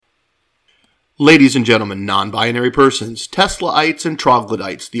Ladies and gentlemen, non-binary persons, Teslaites and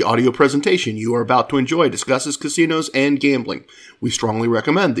troglodytes, the audio presentation you are about to enjoy discusses casinos and gambling. We strongly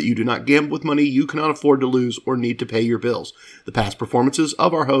recommend that you do not gamble with money you cannot afford to lose or need to pay your bills. The past performances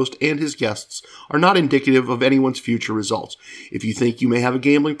of our host and his guests are not indicative of anyone's future results. If you think you may have a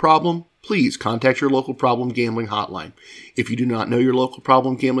gambling problem, please contact your local problem gambling hotline. If you do not know your local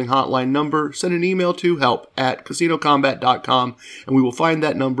problem gambling hotline number, send an email to help@casinocombat.com and we will find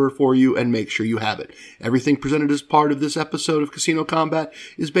that number for you and make sure you have it. Everything presented as part of this episode of Casino Combat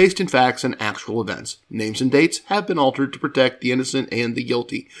is based in facts and actual events. Names and dates have been altered to protect the innocent and the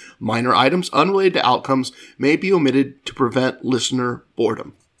guilty. Minor items unrelated to outcomes may be omitted to prevent listener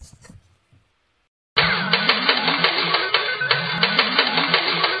boredom.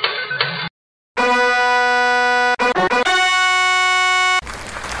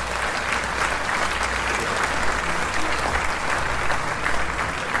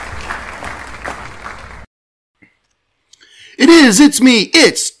 It's me,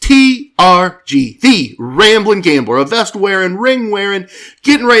 it's TRG, the Ramblin' Gambler, a vest-wearing, ring-wearing,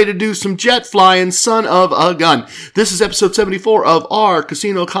 getting ready to do some jet-flying son of a gun. This is episode 74 of our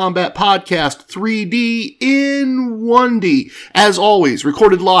Casino Combat Podcast, 3D in 1D. As always,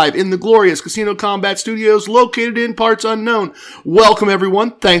 recorded live in the glorious Casino Combat Studios located in parts unknown. Welcome,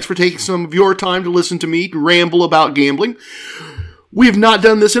 everyone. Thanks for taking some of your time to listen to me ramble about gambling. We have not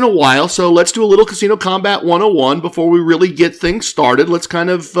done this in a while, so let's do a little Casino Combat 101 before we really get things started. Let's kind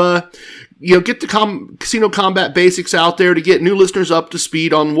of, get the Casino Combat basics out there to get new listeners up to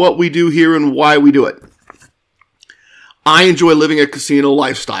speed on what we do here and why we do it. I enjoy living a casino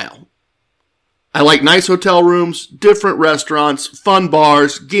lifestyle. I like nice hotel rooms, different restaurants, fun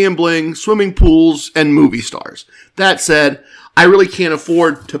bars, gambling, swimming pools, and movie stars. That said, I really can't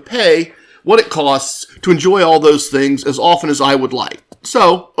afford to pay what it costs to enjoy all those things as often as I would like.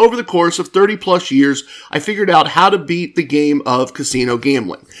 So, over the course of 30 plus years, I figured out how to beat the game of casino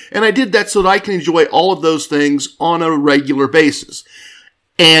gambling. And I did that so that I can enjoy all of those things on a regular basis.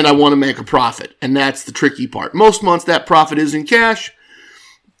 And I want to make a profit. And that's the tricky part. Most months that profit is in cash.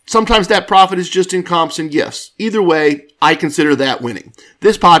 Sometimes that profit is just in comps and gifts. Either way, I consider that winning.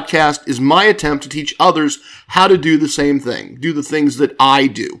 This podcast is my attempt to teach others how to do the same thing, do the things that I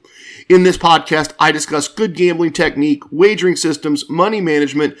do. In this podcast, I discuss good gambling technique, wagering systems, money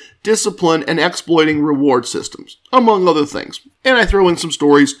management, discipline, and exploiting reward systems, among other things. And I throw in some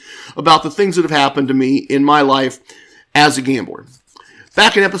stories about the things that have happened to me in my life as a gambler.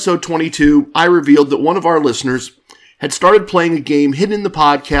 Back in episode 22, I revealed that one of our listeners had started playing a game hidden in the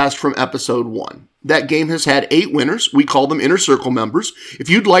podcast from episode 1. That game has had 8 winners. We call them Inner Circle members. If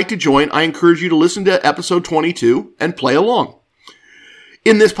you'd like to join, I encourage you to listen to episode 22 and play along.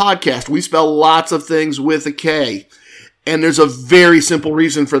 In this podcast, we spell lots of things with a K, and there's a very simple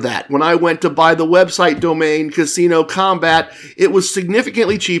reason for that. When I went to buy the website domain Casino Combat, it was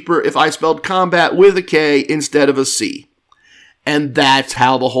significantly cheaper if I spelled combat with a K instead of a C. And that's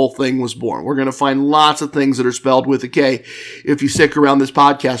how the whole thing was born. We're going to find lots of things that are spelled with a K if you stick around this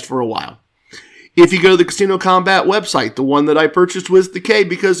podcast for a while. If you go to the Casino Combat website, the one that I purchased with the K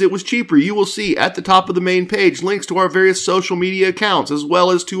because it was cheaper, you will see at the top of the main page links to our various social media accounts as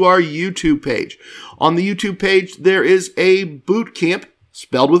well as to our YouTube page. On the YouTube page, there is a boot camp,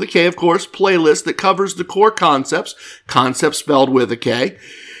 spelled with a K of course, playlist that covers the core concepts spelled with a K.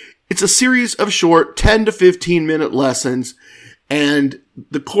 It's a series of short 10 to 15 minute lessons. And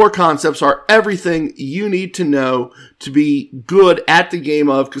the core concepts are everything you need to know to be good at the game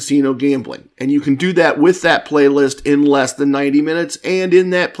of casino gambling. And you can do that with that playlist in less than 90 minutes. And in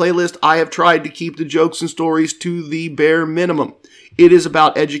that playlist, I have tried to keep the jokes and stories to the bare minimum. It is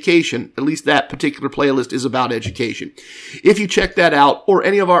about education. At least that particular playlist is about education. If you check that out or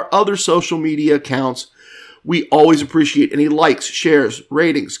any of our other social media accounts, we always appreciate any likes, shares,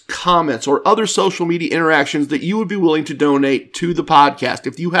 ratings, comments, or other social media interactions that you would be willing to donate to the podcast.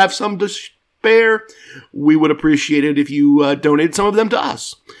 If you have some to spare, we would appreciate it if you donated some of them to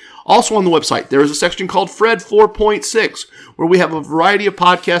us. Also on the website, there is a section called Fred 4.6, where we have a variety of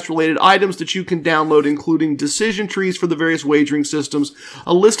podcast-related items that you can download, including decision trees for the various wagering systems,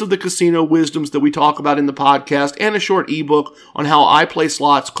 a list of the casino wisdoms that we talk about in the podcast, and a short ebook on how I play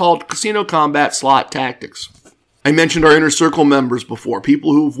slots called Casino Combat Slot Tactics. I mentioned our Inner Circle members before,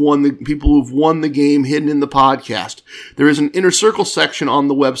 people who've won the game hidden in the podcast. There is an Inner Circle section on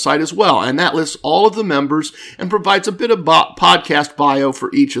the website as well, and that lists all of the members and provides a bit of podcast bio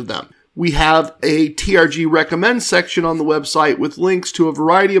for each of them. We have a TRG Recommend section on the website with links to a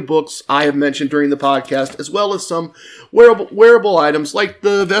variety of books I have mentioned during the podcast, as well as some wearable items like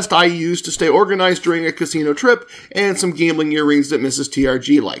the vest I use to stay organized during a casino trip and some gambling earrings that Mrs.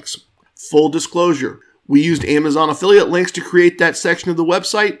 TRG likes. Full disclosure, we used Amazon affiliate links to create that section of the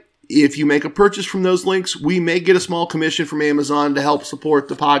website. If you make a purchase from those links, we may get a small commission from Amazon to help support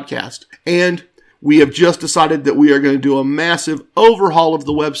the podcast. And we have just decided that we are going to do a massive overhaul of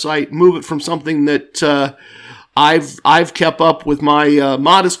the website, move it from something that I've kept up with my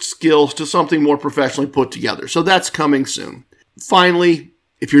modest skills to something more professionally put together. So that's coming soon. Finally,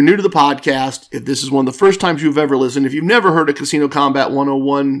 if you're new to the podcast, if this is one of the first times you've ever listened, if you've never heard a Casino Combat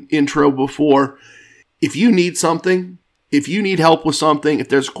 101 intro before, if you need something, if you need help with something, if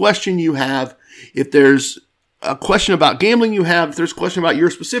there's a question you have, if there's a question about gambling you have, if there's a question about your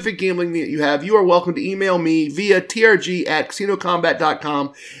specific gambling that you have, you are welcome to email me via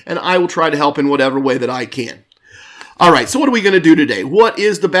trg@casinocombat.com, and I will try to help in whatever way that I can. All right, so what are we going to do today? What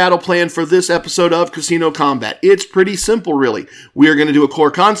is the battle plan for this episode of Casino Combat? It's pretty simple, really. We are going to do a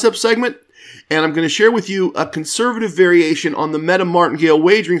core concept segment, and I'm going to share with you a conservative variation on the Meta Martingale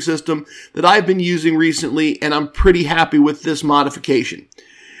wagering system that I've been using recently, and I'm pretty happy with this modification.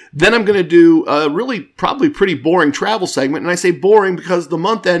 Then I'm going to do a really probably pretty boring travel segment, and I say boring because the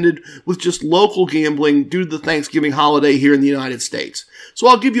month ended with just local gambling due to the Thanksgiving holiday here in the United States. So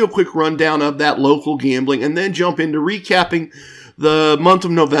I'll give you a quick rundown of that local gambling and then jump into recapping the month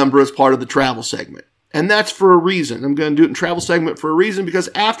of November as part of the travel segment. And that's for a reason. I'm going to do it in travel segment for a reason because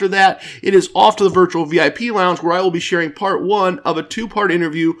after that, it is off to the virtual VIP lounge where I will be sharing part one of a two-part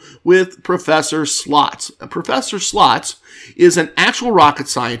interview with Professor Slots. Professor Slots is an actual rocket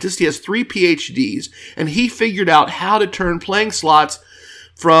scientist. He has 3 PhDs, and he figured out how to turn playing slots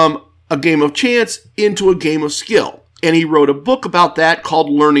from a game of chance into a game of skill. And he wrote a book about that called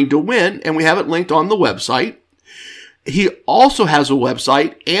Learning to Win, and we have it linked on the website. He also has a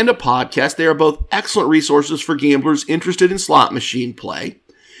website and a podcast. They are both excellent resources for gamblers interested in slot machine play.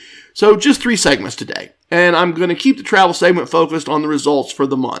 So just 3 segments today. And I'm going to keep the travel segment focused on the results for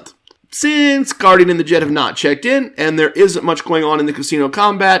the month. Since Guardian and the Jet have not checked in, and there isn't much going on in the Casino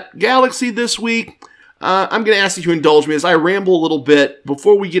Combat Galaxy this week, I'm going to ask you to indulge me as I ramble a little bit.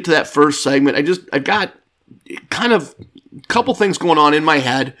 Before we get to that first segment, I've got kind of a couple things going on in my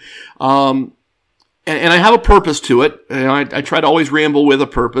head. And I have a purpose to it. I try to always ramble with a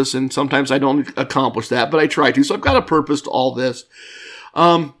purpose, and sometimes I don't accomplish that, but I try to. So I've got a purpose to all this.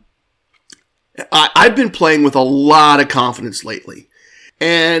 I've been playing with a lot of confidence lately,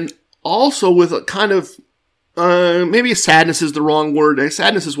 and also with a kind of maybe sadness is the wrong word.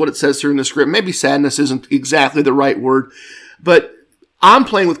 Sadness is what it says here in the script. Maybe sadness isn't exactly the right word, but I'm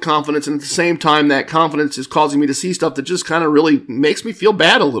playing with confidence, and at the same time, that confidence is causing me to see stuff that just kind of really makes me feel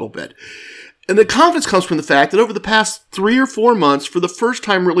bad a little bit. And the confidence comes from the fact that over the past 3 or 4 months, for the first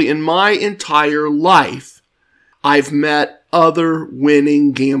time really in my entire life, I've met other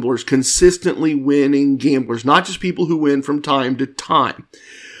winning gamblers, consistently winning gamblers, not just people who win from time to time.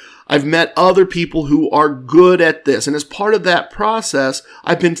 I've met other people who are good at this. And as part of that process,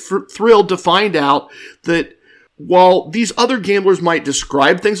 I've been thrilled to find out that while these other gamblers might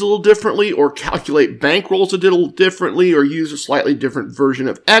describe things a little differently or calculate bankrolls a little differently or use a slightly different version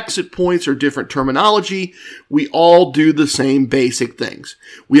of exit points or different terminology, we all do the same basic things.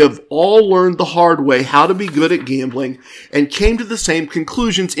 We have all learned the hard way how to be good at gambling and came to the same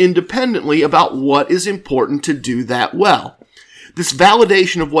conclusions independently about what is important to do that well. This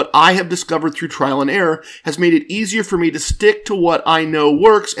validation of what I have discovered through trial and error has made it easier for me to stick to what I know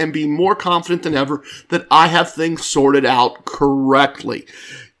works and be more confident than ever that I have things sorted out correctly.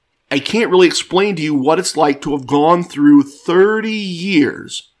 I can't really explain to you what it's like to have gone through 30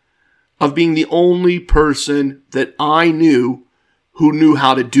 years of being the only person that I knew who knew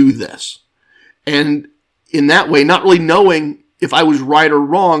how to do this. And in that way, not really knowing if I was right or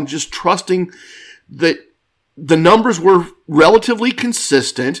wrong, just trusting that the numbers were relatively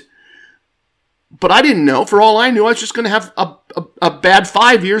consistent, but I didn't know. For all I knew, I was just going to have a bad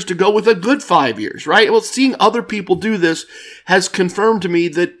 5 years to go with a good 5 years, right? Well, seeing other people do this has confirmed to me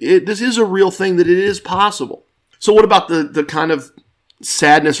that this is a real thing, that it is possible. So what about the kind of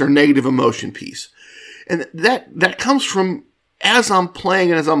sadness or negative emotion piece? And that comes from as I'm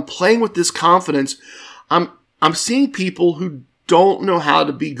playing and as I'm playing with this confidence, I'm seeing people who don't know how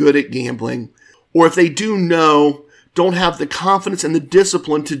to be good at gambling, or if they do know, don't have the confidence and the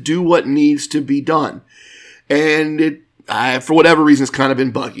discipline to do what needs to be done. And it, for whatever reason, it's kind of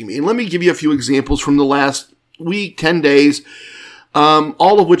been bugging me. And let me give you a few examples from the last week, 10 days,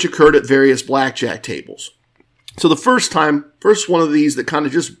 all of which occurred at various blackjack tables. So the first one of these that kind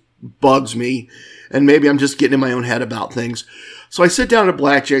of just bugs me, and maybe I'm just getting in my own head about things. So I sit down at a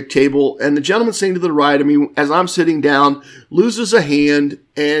blackjack table, and the gentleman sitting to the right of me, as I'm sitting down, loses a hand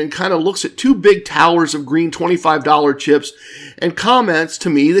and kind of looks at two big towers of green $25 chips and comments to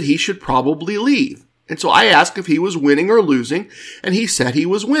me that he should probably leave. And so I asked if he was winning or losing, and he said he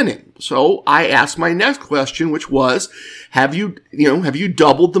was winning. So I asked my next question, which was, have you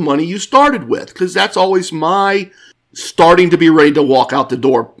doubled the money you started with? Because that's always my starting to be ready to walk out the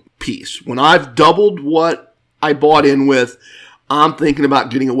door piece. When I've doubled what I bought in with, I'm thinking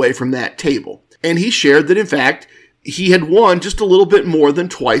about getting away from that table. And he shared that, in fact, he had won just a little bit more than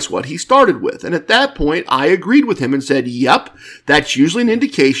twice what he started with. And at that point, I agreed with him and said, yep, that's usually an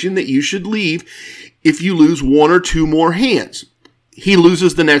indication that you should leave if you lose one or two more hands. He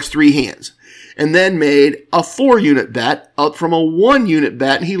loses the next three hands. And then made a 4-unit bet up from a 1-unit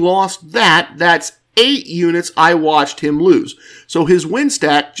bet, and he lost that. That's 8 units I watched him lose. So his win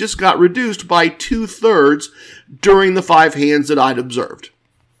stack just got reduced by 2/3 during the 5 hands that I'd observed.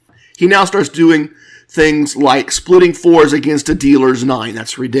 He now starts doing things like splitting 4s against a dealer's 9.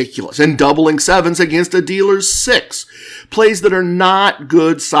 That's ridiculous. And doubling 7s against a dealer's 6. Plays that are not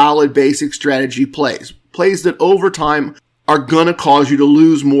good, solid, basic strategy plays. Plays that over time are going to cause you to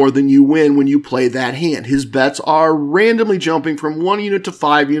lose more than you win when you play that hand. His bets are randomly jumping from 1 unit to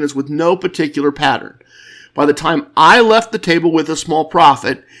 5 units with no particular pattern. By the time I left the table with a small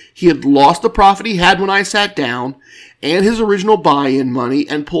profit, he had lost the profit he had when I sat down and his original buy-in money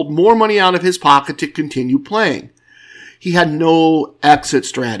and pulled more money out of his pocket to continue playing. He had no exit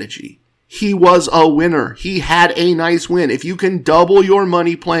strategy. He was a winner. He had a nice win. If you can double your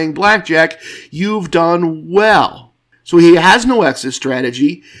money playing blackjack, you've done well. So he has no exit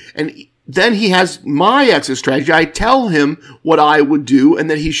strategy, and then he has my exit strategy. I tell him what I would do and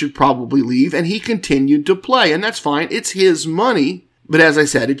that he should probably leave, and he continued to play, and that's fine. It's his money, but as I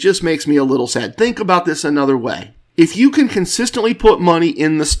said, it just makes me a little sad. Think about this another way. If you can consistently put money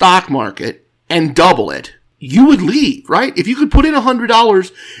in the stock market and double it, you would leave, right? If you could put in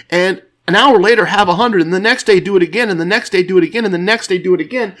 $100 and an hour later have 100, and the next day do it again, and the next day do it again, and the next day do it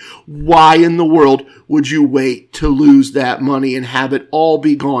again, why in the world would you wait to lose that money and have it all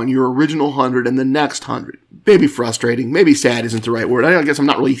be gone, your original 100 and the next 100? Maybe frustrating, maybe sad isn't the right word. I guess I'm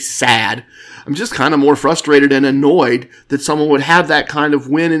not really sad. I'm just kind of more frustrated and annoyed that someone would have that kind of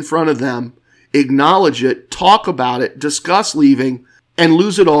win in front of them, acknowledge it, talk about it, discuss leaving, and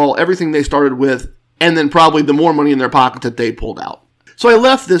lose it all, everything they started with, and then probably the more money in their pocket that they pulled out. So I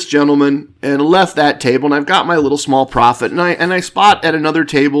left this gentleman and left that table, and I've got my little small profit, and I spot at another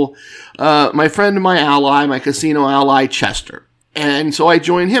table my friend and my ally, my casino ally, Chester. And so I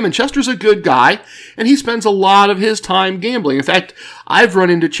join him, and Chester's a good guy, and he spends a lot of his time gambling. In fact, I've run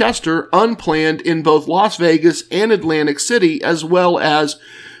into Chester unplanned in both Las Vegas and Atlantic City, as well as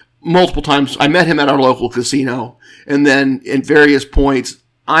multiple times. I met him at our local casino, and then at various points,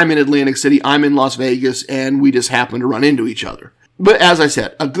 I'm in Atlantic City, I'm in Las Vegas, and we just happen to run into each other. But as I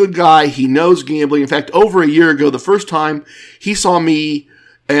said, a good guy. He knows gambling. In fact, over a year ago, the first time he saw me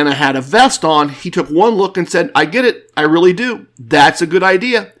and I had a vest on, he took one look and said, I get it. I really do. That's a good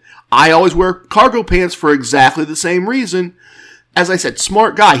idea. I always wear cargo pants for exactly the same reason. As I said,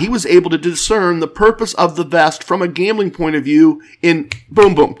 smart guy. He was able to discern the purpose of the vest from a gambling point of view in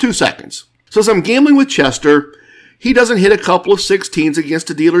boom, boom, 2 seconds. So as I'm gambling with Chester, he doesn't hit a couple of 16s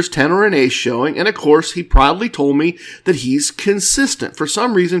against a dealer's 10 or an ace showing, and of course, he proudly told me that he's consistent. For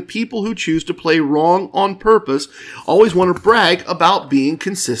some reason, people who choose to play wrong on purpose always want to brag about being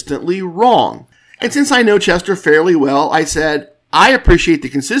consistently wrong. And since I know Chester fairly well, I said, I appreciate the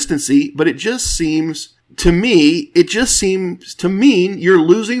consistency, but it just seems to mean you're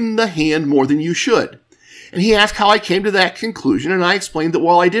losing the hand more than you should. And he asked how I came to that conclusion, and I explained that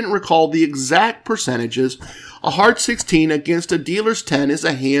while I didn't recall the exact percentages, a heart 16 against a dealer's 10 is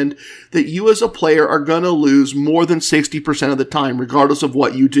a hand that you as a player are going to lose more than 60% of the time, regardless of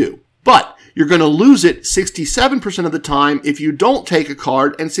what you do. But you're going to lose it 67% of the time if you don't take a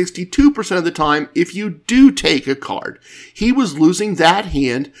card, and 62% of the time if you do take a card. He was losing that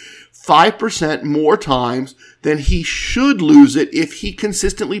hand 5% more times than he should lose it if he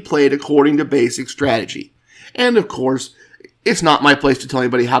consistently played according to basic strategy. And of course, it's not my place to tell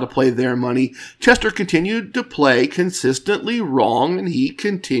anybody how to play their money. Chester continued to play consistently wrong, and he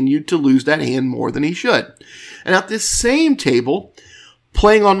continued to lose that hand more than he should. And at this same table,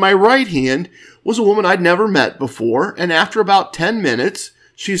 playing on my right hand, was a woman I'd never met before, and after about 10 minutes,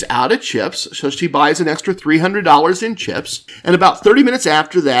 she's out of chips, so she buys an extra $300 in chips, and about 30 minutes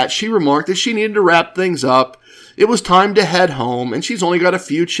after that, she remarked that she needed to wrap things up. it was time to head home, and she's only got a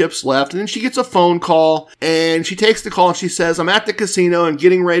few chips left. And then she gets a phone call, and she takes the call, and she says, I'm at the casino and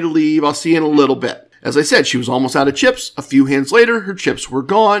getting ready to leave. I'll see you in a little bit. As I said, she was almost out of chips. A few hands later, her chips were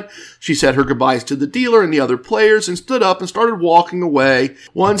gone. She said her goodbyes to the dealer and the other players and stood up and started walking away.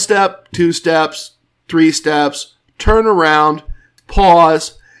 1 step, 2 steps, 3 steps, turn around,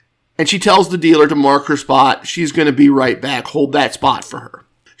 pause, and she tells the dealer to mark her spot. She's going to be right back. Hold that spot for her.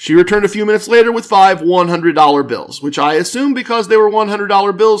 She returned a few minutes later with 5 $100 bills, which I assume because they were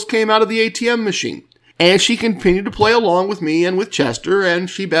 $100 bills came out of the ATM machine. And she continued to play along with me and with Chester, and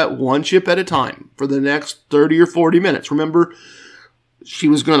she bet 1 chip at a time for the next 30 or 40 minutes. Remember, she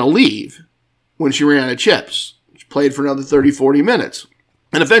was going to leave when she ran out of chips. She played for another 30, 40 minutes.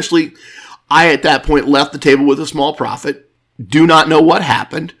 And eventually, I at that point left the table with a small profit. Do not know what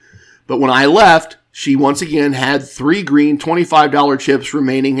happened, but when I left, she once again had 3 green $25 chips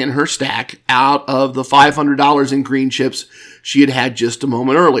remaining in her stack out of the $500 in green chips she had just a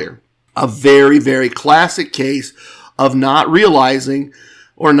moment earlier. A very, very classic case of not realizing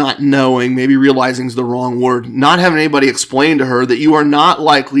or not knowing, maybe realizing is the wrong word, not having anybody explain to her that you are not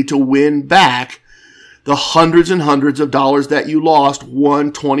likely to win back the hundreds and hundreds of dollars that you lost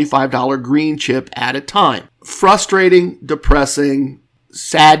one $25 green chip at a time. Frustrating, depressing,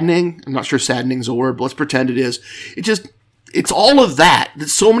 saddening. I'm not sure saddening is a word, but let's pretend it is. It's all of that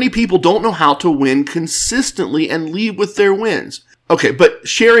so many people don't know how to win consistently and leave with their wins. Okay, but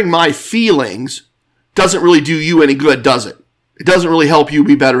sharing my feelings doesn't really do you any good, does it? It doesn't really help you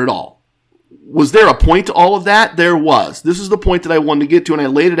be better at all. Was there a point to all of that? There was. This is the point that I wanted to get to, and I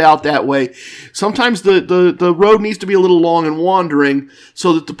laid it out that way. Sometimes the road needs to be a little long and wandering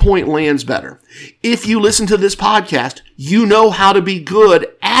so that the point lands better. If you listen to this podcast, you know how to be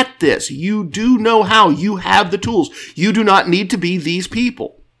good at this. You do know how. You have the tools. You do not need to be these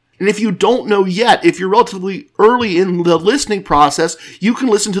people. And if you don't know yet, if you're relatively early in the listening process, you can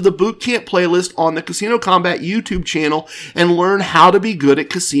listen to the Boot Camp playlist on the Casino Combat YouTube channel and learn how to be good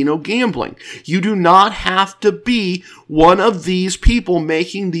at casino gambling. You do not have to be one of these people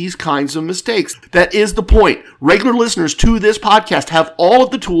making these kinds of mistakes. That is the point. Regular listeners to this podcast have all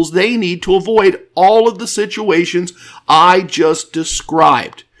of the tools they need to avoid all of the situations I just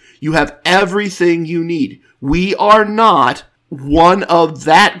described. You have everything you need. We are not one of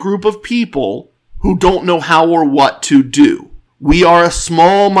that group of people who don't know how or what to do. We are a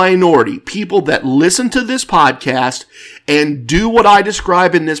small minority, people that listen to this podcast and do what I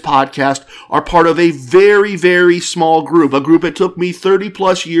describe in this podcast are part of a very, very small group, a group it took me 30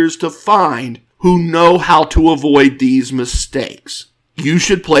 plus years to find who know how to avoid these mistakes. You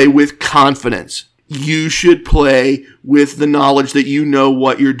should play with confidence. You should play with the knowledge that you know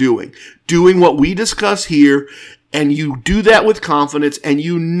what you're doing. Doing what we discuss here, and you do that with confidence, and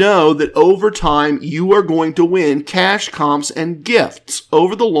you know that over time you are going to win cash, comps, and gifts.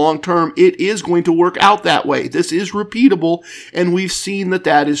 Over the long term, it is going to work out that way. This is repeatable, and we've seen that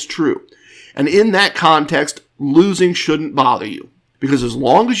that is true. And in that context, losing shouldn't bother you. Because as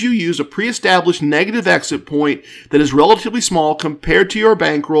long as you use a pre-established negative exit point that is relatively small compared to your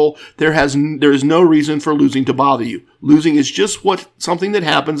bankroll, there is no reason for losing to bother you. Losing is just something that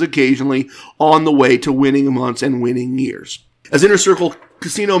happens occasionally on the way to winning months and winning years. As Inner Circle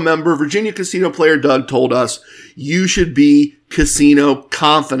Casino member, Virginia casino player Doug told us, you should be casino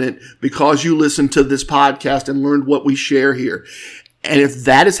confident because you listened to this podcast and learned what we share here. And if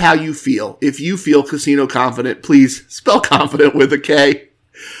that is how you feel, if you feel casino confident, please spell confident with a K.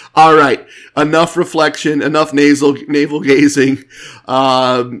 All right. Enough reflection, enough navel gazing.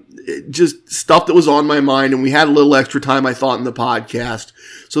 Just stuff that was on my mind, and we had a little extra time, I thought, in the podcast.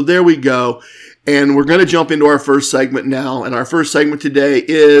 So there we go. And we're going to jump into our first segment now. And our first segment today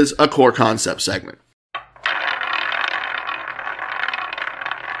is a core concept segment.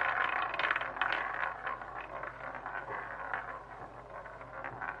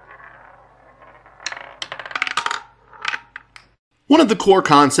 One of the core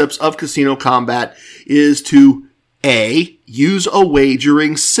concepts of Casino Combat is to, A, use a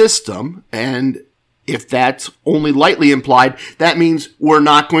wagering system, and if that's only lightly implied, that means we're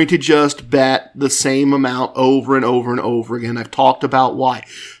not going to just bet the same amount over and over and over again. I've talked about why.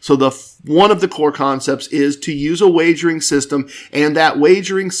 So one of the core concepts is to use a wagering system, and that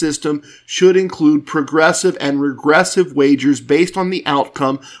wagering system should include progressive and regressive wagers based on the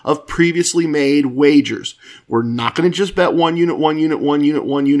outcome of previously made wagers. We're not going to just bet one unit,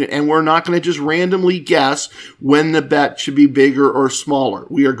 and we're not going to just randomly guess when the bet should be bigger or smaller.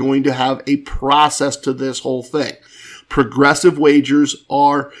 We are going to have a process to this whole thing. Progressive wagers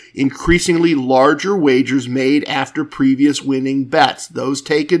are increasingly larger wagers made after previous winning bets. Those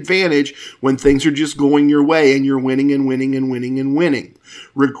take advantage when things are just going your way and you're winning and winning and winning and winning.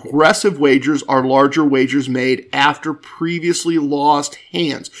 Regressive wagers are larger wagers made after previously lost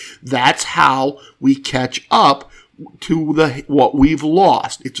hands. That's how we catch up to what we've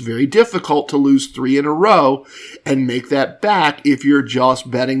lost. It's very difficult to lose 3 in a row and make that back if you're just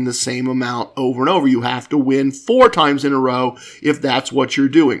betting the same amount over and over. You have to win 4 times in a row if that's what you're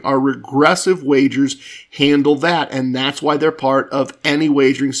doing. Our regressive wagers handle that, and that's why they're part of any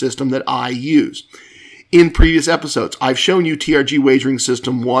wagering system that I use. In previous episodes, I've shown you TRG Wagering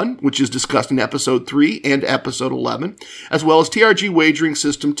System 1, which is discussed in Episode 3 and Episode 11, as well as TRG Wagering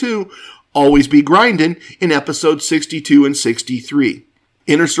System 2, Always Be Grindin', in Episodes 62 and 63.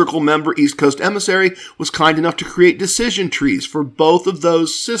 Inner Circle member East Coast Emissary was kind enough to create decision trees for both of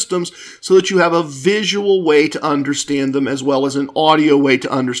those systems so that you have a visual way to understand them as well as an audio way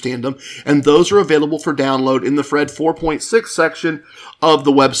to understand them, and those are available for download in the Fred 4.6 section of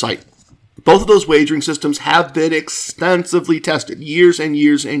the website. Both of those wagering systems have been extensively tested, years and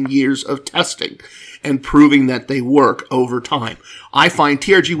years and years of testing and proving that they work over time. I find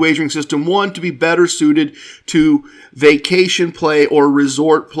TRG Wagering System 1 to be better suited to vacation play or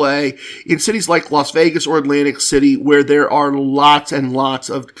resort play in cities like Las Vegas or Atlantic City, where there are lots and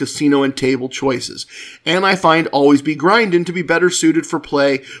lots of casino and table choices. And I find Always Be Grindin' to be better suited for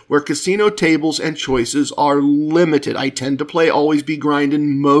play where casino tables and choices are limited. I tend to play Always Be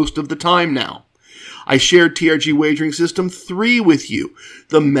Grindin' most of the time now. I shared TRG Wagering System 3 with you,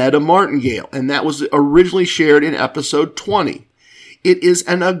 the Meta Martingale, and that was originally shared in Episode 20. It is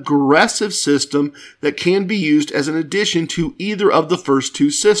an aggressive system that can be used as an addition to either of the first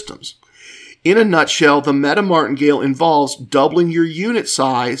 2 systems. In a nutshell, the Meta Martingale involves doubling your unit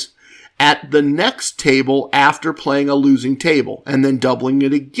size at the next table after playing a losing table, and then doubling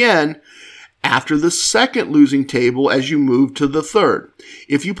it again after the second losing table as you move to the third.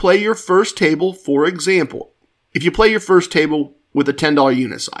 If you play your first table, for example, if you play your first table with a $10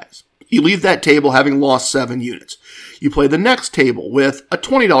 unit size, you leave that table having lost 7 units. You play the next table with a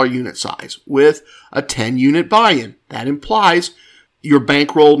 $20 unit size with a 10 unit buy-in. That implies your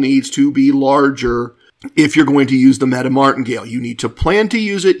bankroll needs to be larger if you're going to use the Meta Martingale. You need to plan to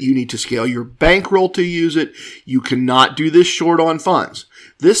use it. You need to scale your bankroll to use it. You cannot do this short on funds.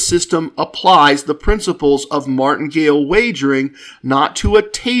 This system applies the principles of martingale wagering not to a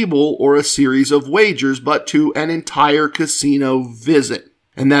table or a series of wagers, but to an entire casino visit.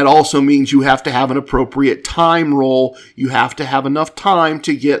 And that also means you have to have an appropriate time roll. You have to have enough time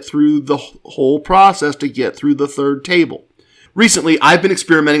to get through the whole process to get through the third table. Recently, I've been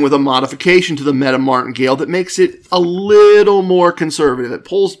experimenting with a modification to the Meta Martingale that makes it a little more conservative. It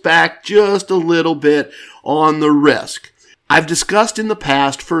pulls back just a little bit on the risk. I've discussed in the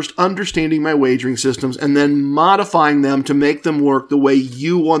past first understanding my wagering systems and then modifying them to make them work the way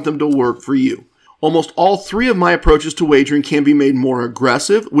you want them to work for you. Almost all 3 of my approaches to wagering can be made more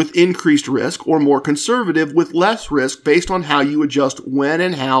aggressive with increased risk or more conservative with less risk based on how you adjust when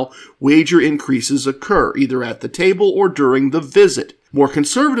and how wager increases occur, either at the table or during the visit. More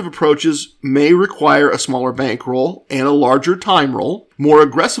conservative approaches may require a smaller bankroll and a larger time roll. More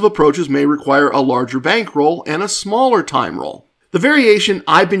aggressive approaches may require a larger bankroll and a smaller time roll. The variation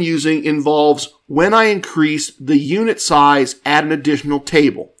I've been using involves when I increase the unit size at an additional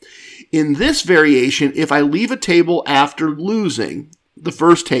table. In this variation, if I leave a table after losing the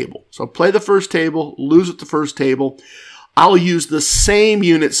first table, so play the first table, lose at the first table, I'll use the same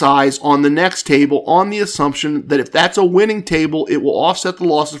unit size on the next table on the assumption that if that's a winning table, it will offset the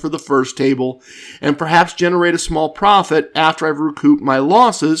losses for the first table and perhaps generate a small profit after I've recouped my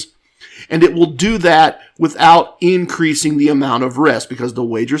losses. And it will do that without increasing the amount of risk because the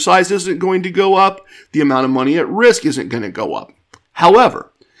wager size isn't going to go up. The amount of money at risk isn't going to go up.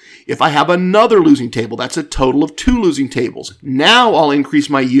 However, if I have another losing table, that's a total of 2 losing tables. Now I'll increase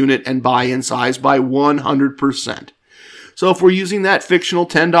my unit and buy-in size by 100%. So if we're using that fictional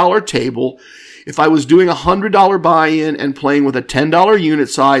 $10 table, if I was doing a $100 buy-in and playing with a $10 unit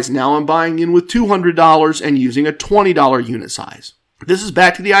size, now I'm buying in with $200 and using a $20 unit size. This is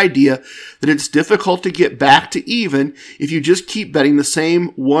back to the idea that it's difficult to get back to even if you just keep betting the same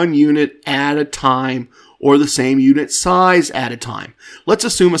 1 unit at a time or the same unit size at a time. Let's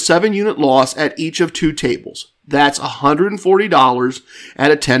assume a 7-unit loss at each of 2 tables. That's $140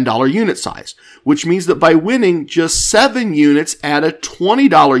 at a $10 unit size, which means that by winning just 7 units at a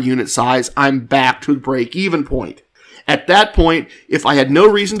 $20 unit size, I'm back to the break-even point. At that point, if I had no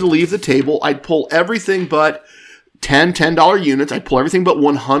reason to leave the table, I'd pull everything but 10 $10 units. I'd pull everything but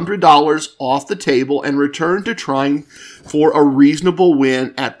 $100 off the table and return to trying for a reasonable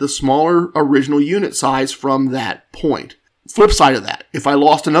win at the smaller original unit size from that point. Flip side of that, if I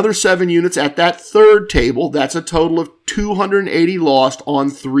lost another 7 units at that third table, that's a total of 280 lost on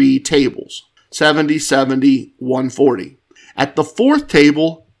 3 tables. 70, 70, 140. At the fourth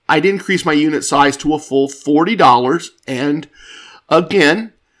table, I'd increase my unit size to a full $40, and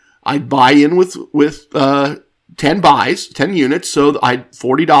again, I'd buy in with 10 buys, 10 units, so I'd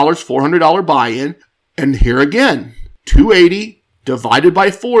 $40, $400 buy-in, and here again, 280 divided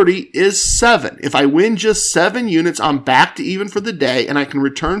by 40 is 7. If I win just 7 units, I'm back to even for the day, and I can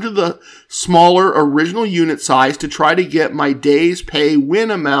return to the smaller original unit size to try to get my day's pay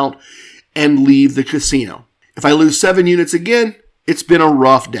win amount and leave the casino. If I lose 7 units again, it's been a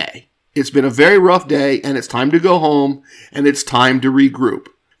rough day. It's been a very rough day, and it's time to go home, and it's time to regroup.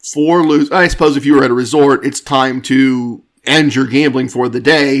 I suppose if you were at a resort, it's time to end your gambling for the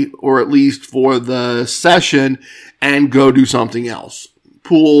day, or at least for the session, and go do something else.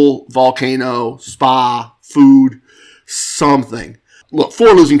 Pool, volcano, spa, food, something. Look,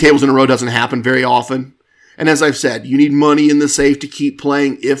 4 losing tables in a row doesn't happen very often. And as I've said, you need money in the safe to keep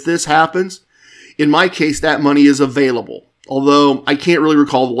playing if this happens. In my case, that money is available. Although I can't really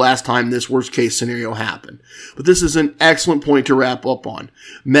recall the last time this worst case scenario happened. But this is an excellent point to wrap up on.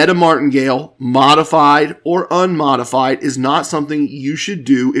 Meta Martingale, modified or unmodified, is not something you should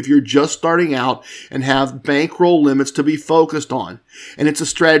do if you're just starting out and have bankroll limits to be focused on. And it's a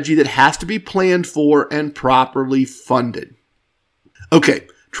strategy that has to be planned for and properly funded. Okay,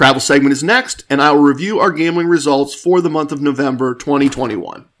 travel segment is next, and I will review our gambling results for the month of November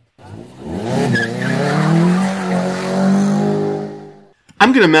 2021.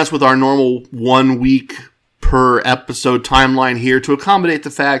 I'm going to mess with our normal 1 week per episode timeline here to accommodate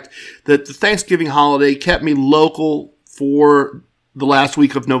the fact that the Thanksgiving holiday kept me local for the last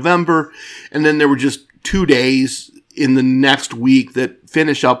week of November, and then there were just 2 days in the next week that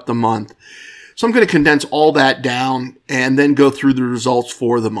finish up the month. So I'm going to condense all that down and then go through the results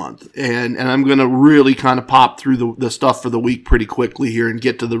for the month. And I'm going to really kind of pop through the stuff for the week pretty quickly here and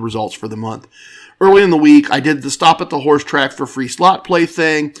get to the results for the month. Early in the week, I did the stop at the horse track for free slot play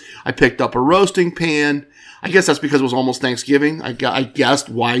thing. I picked up a roasting pan. I guess that's because it was almost Thanksgiving. I guessed,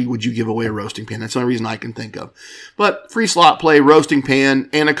 why would you give away a roasting pan? That's the only reason I can think of. But free slot play, roasting pan,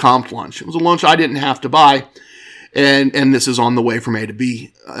 and a comped lunch. It was a lunch I didn't have to buy. And this is on the way from A to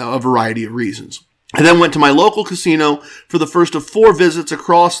B, a variety of reasons. I then went to my local casino for the first of 4 visits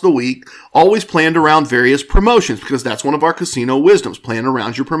across the week, always planned around various promotions, because that's one of our casino wisdoms, plan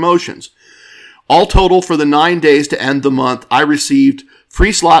around your promotions. All total for the 9 days to end the month, I received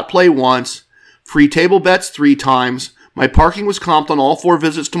free slot play once, free table bets 3 times. My parking was comped on all 4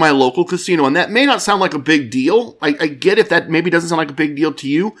 visits to my local casino, and that may not sound like a big deal. I get if that maybe doesn't sound like a big deal to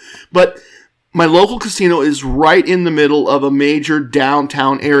you, but my local casino is right in the middle of a major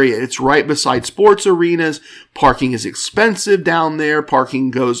downtown area. It's right beside sports arenas. Parking is expensive down there.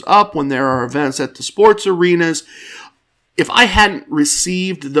 Parking goes up when there are events at the sports arenas. If I hadn't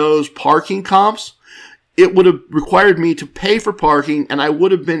received those parking comps, it would have required me to pay for parking, and I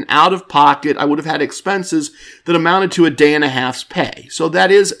would have been out of pocket. I would have had expenses that amounted to a day and a half's pay. So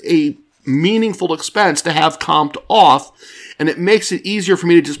that is a meaningful expense to have comped off, and it makes it easier for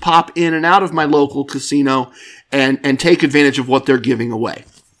me to just pop in and out of my local casino and take advantage of what they're giving away.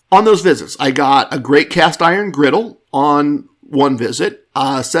 On those visits, I got a great cast iron griddle on one visit,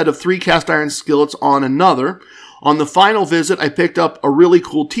 a set of 3 cast iron skillets on another. On the final visit, I picked up a really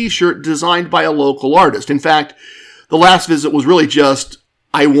cool t-shirt designed by a local artist. In fact, the last visit was really just,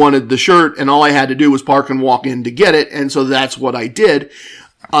 I wanted the shirt and all I had to do was park and walk in to get it. And so that's what I did.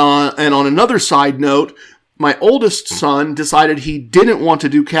 And on another side note, my oldest son decided he didn't want to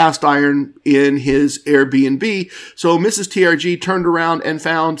do cast iron in his Airbnb. So Mrs. TRG turned around and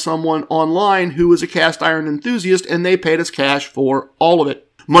found someone online who was a cast iron enthusiast, and they paid us cash for all of it.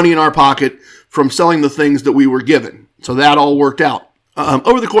 Money in our pocket from selling the things that we were given. So that all worked out.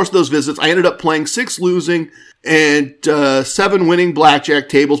 Over the course of those visits, I ended up playing 6 losing and 7 winning blackjack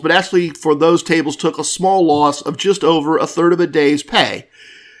tables, but actually for those tables took a small loss of just over a third of a day's pay.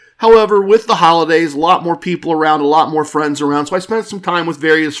 However, with the holidays, a lot more people around, a lot more friends around, so I spent some time with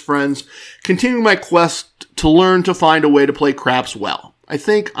various friends, continuing my quest to learn to find a way to play craps well. I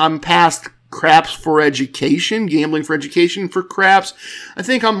think I'm past craps for education, gambling for education for craps. I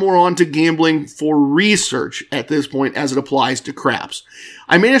think I'm more on to gambling for research at this point as it applies to craps.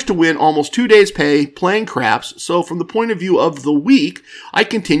 I managed to win almost 2 days' pay playing craps, so from the point of view of the week, I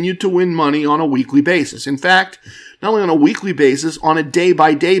continued to win money on a weekly basis. In fact, not only on a weekly basis, on a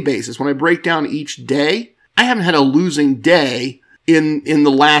day-by-day basis. When I break down each day, I haven't had a losing day in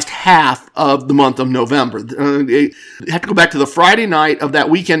the last half of the month of November. I have to go back to the Friday night of that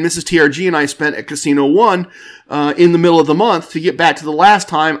weekend Mrs. TRG and I spent at Casino One in the middle of the month to get back to the last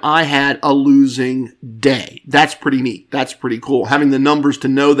time I had a losing day. That's pretty neat. That's pretty cool. Having the numbers to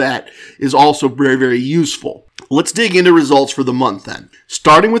know that is also very, very useful. Let's dig into results for the month then.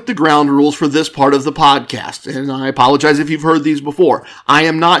 Starting with the ground rules for this part of the podcast. And I apologize if you've heard these before. I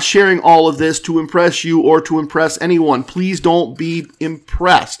am not sharing all of this to impress you or to impress anyone. Please don't be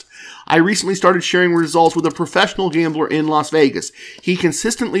impressed. I recently started sharing results with a professional gambler in Las Vegas. He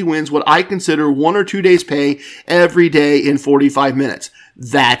consistently wins what I consider 1 or 2 days' pay every day in 45 minutes.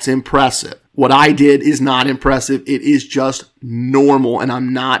 That's impressive. What I did is not impressive. It is just normal, and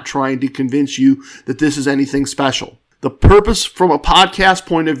I'm not trying to convince you that this is anything special. The purpose from a podcast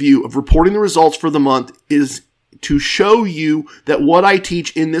point of view of reporting the results for the month is to show you that what I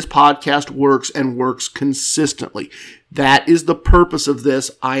teach in this podcast works and works consistently. That is the purpose of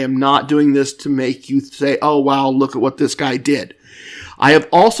this. I am not doing this to make you say, oh, wow, look at what this guy did. I have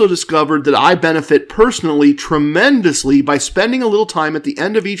also discovered that I benefit personally tremendously by spending a little time at the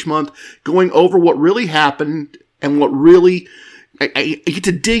end of each month going over what really happened and what really, I get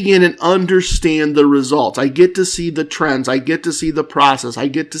to dig in and understand the results. I get to see the trends. I get to see the process. I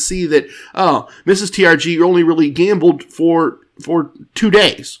get to see that, oh, Mrs. TRG only really gambled for 2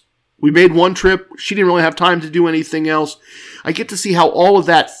 days. We made one trip. She didn't really have time to do anything else. I get to see how all of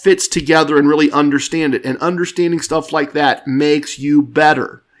that fits together and really understand it. And understanding stuff like that makes you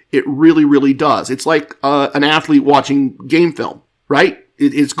better. It really, really does. It's like an athlete watching game film, right?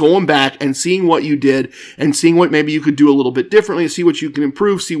 It's going back and seeing what you did and seeing what maybe you could do a little bit differently, see what you can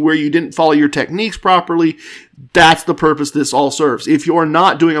improve, see where you didn't follow your techniques properly. That's the purpose this all serves. If you're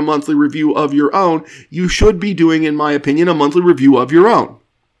not doing a monthly review of your own, you should be doing, in my opinion, a monthly review of your own.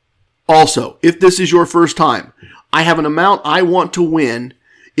 Also, if this is your first time, I have an amount I want to win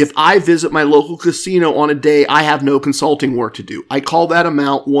if I visit my local casino on a day I have no consulting work to do. I call that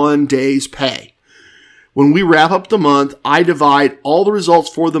amount 1 day's pay. When we wrap up the month, I divide all the results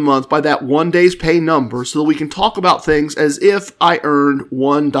for the month by that 1 day's pay number so that we can talk about things as if I earned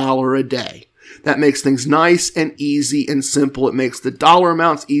 $1 a day. That makes things nice and easy and simple. It makes the dollar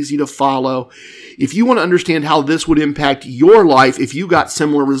amounts easy to follow. If you want to understand how this would impact your life if you got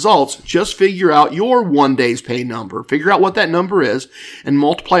similar results, just figure out your 1 day's pay number. Figure out what that number is and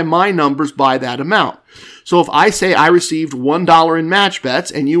multiply my numbers by that amount. So if I say I received $1 in match bets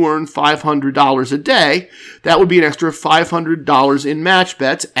and you earn $500 a day, that would be an extra $500 in match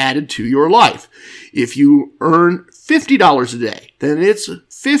bets added to your life. If you earn $50 a day, then it's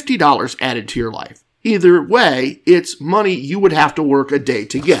 $50 added to your life. Either way, it's money you would have to work a day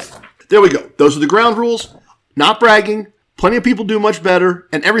to get. There we go. Those are the ground rules. Not bragging. Plenty of people do much better,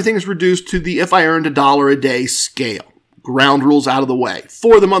 and everything is reduced to the if I earned $1 a day scale. Ground rules out of the way.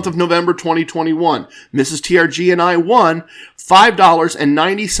 For the month of November 2021, Mrs. TRG and I won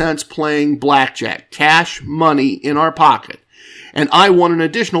 $5.90 playing blackjack, cash money in our pocket. And I won an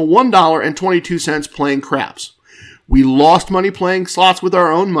additional $1.22 playing craps. We lost money playing slots with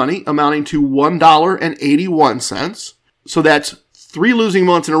our own money, amounting to $1.81. So that's 3 losing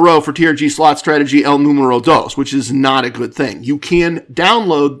months in a row for TRG slot strategy El Numero Dos, which is not a good thing. You can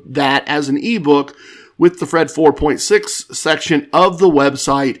download that as an ebook with the Fred 4.6 section of the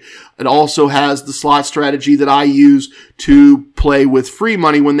website. It also has the slot strategy that I use to play with free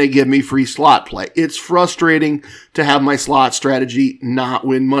money when they give me free slot play. It's frustrating to have my slot strategy not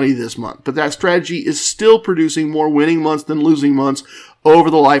win money this month, but that strategy is still producing more winning months than losing months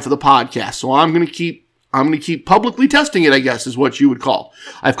over the life of the podcast. So I'm going to keep publicly testing it, I guess, is what you would call.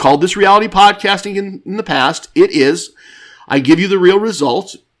 I've called this reality podcasting in the past. It is. I give you the real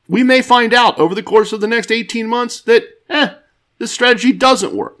results. We may find out over the course of the next 18 months that, this strategy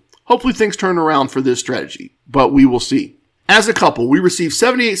doesn't work. Hopefully things turn around for this strategy, but we will see. As a couple, we received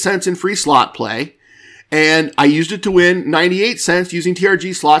 78 cents in free slot play, and I used it to win 98 cents using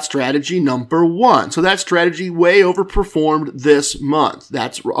TRG slot strategy number 1. So that strategy way overperformed this month.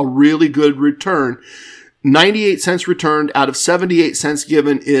 That's a really good return. 98 cents returned out of 78 cents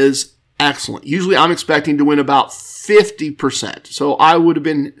given is excellent. Usually I'm expecting to win about 50%. So I would have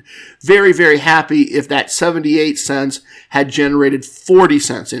been very, very happy if that 78 cents had generated 40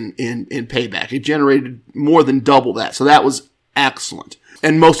 cents in payback. It generated more than double that. So that was excellent.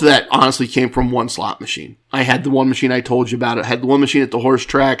 And most of that honestly came from one slot machine. I had the one machine I told you about. I had the one machine at the horse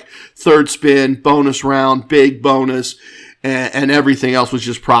track, third spin, bonus round, big bonus, and everything else was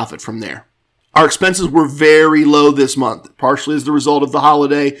just profit from there. Our expenses were very low this month, partially as the result of the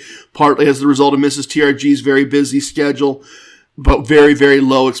holiday, partly as the result of Mrs. TRG's very busy schedule. but very, very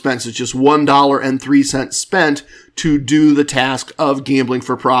low expenses, just $1.03 spent to do the task of gambling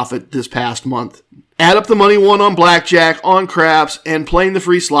for profit this past month. Add up the money won on blackjack, on craps, and playing the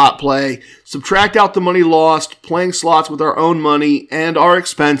free slot play. Subtract out the money lost, playing slots with our own money and our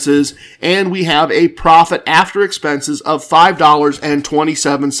expenses, and we have a profit after expenses of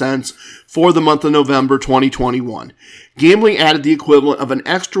 $5.27 for the month of November 2021. Gambling added the equivalent of an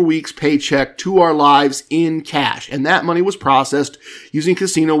extra week's paycheck to our lives in cash, and that money was processed using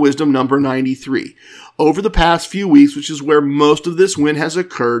Casino Wisdom number 93. Over the past few weeks, which is where most of this win has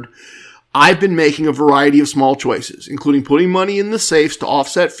occurred, I've been making a variety of small choices, including putting money in the safes to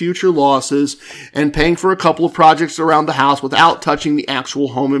offset future losses and paying for a couple of projects around the house without touching the actual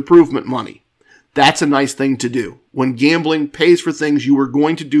home improvement money. That's a nice thing to do. When gambling pays for things you were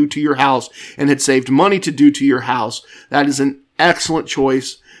going to do to your house and had saved money to do to your house, that is an excellent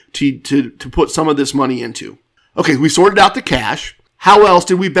choice to put some of this money into. Okay, we sorted out the cash. How else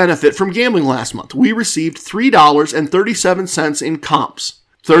did we benefit from gambling last month? We received $3.37 in comps.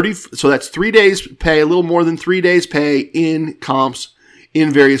 So that's 3 days pay, a little more than 3 days pay in comps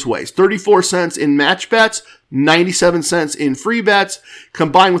in various ways. 34 cents in match bets, 97 cents in free bets,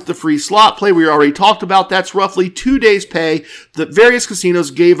 combined with the free slot play we already talked about. That's roughly 2 days pay that various casinos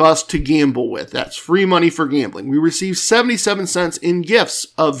gave us to gamble with. That's free money for gambling. We received 77 cents in gifts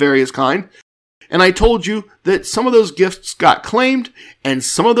of various kind. And I told you that some of those gifts got claimed and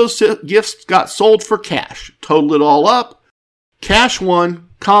some of those gifts got sold for cash. Total it all up. Cash won,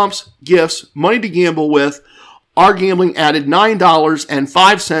 comps, gifts, money to gamble with. Our gambling added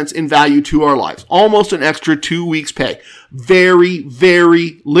 $9.05 in value to our lives. Almost an extra 2 weeks pay. Very,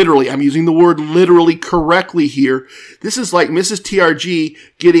 very literally. I'm using the word literally correctly here. This is like Mrs. TRG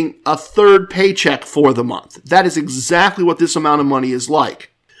getting a third paycheck for the month. That is exactly what this amount of money is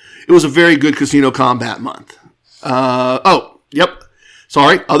like. It was a very good Casino Combat month.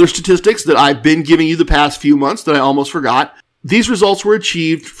 Sorry. Other statistics that I've been giving you the past few months that I almost forgot. These results were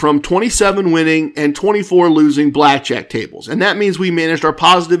achieved from 27 winning and 24 losing blackjack tables. And that means we managed our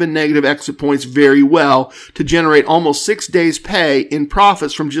positive and negative exit points very well to generate almost 6 days pay in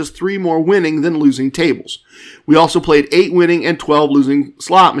profits from just 3 more winning than losing tables. We also played 8 winning and 12 losing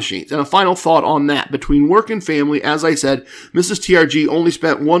slot machines. And a final thought on that. Between work and family, as I said, Mrs. TRG only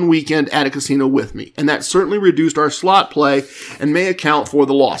spent 1 weekend at a casino with me. And that certainly reduced our slot play and may account for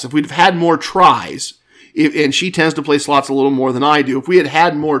the loss. If we'd have had more tries, and she tends to play slots a little more than I do. If we had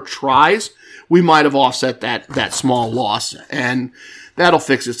had more tries, we might have offset that small loss, and that'll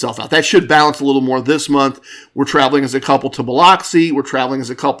fix itself out. That should balance a little more this month. We're traveling as a couple to Biloxi. We're traveling as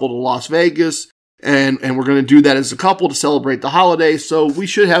a couple to Las Vegas, and we're going to do that as a couple to celebrate the holidays. So we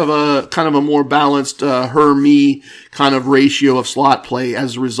should have a kind of a more balanced her-me kind of ratio of slot play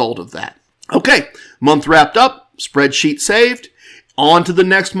as a result of that. Okay, month wrapped up, spreadsheet saved. On to the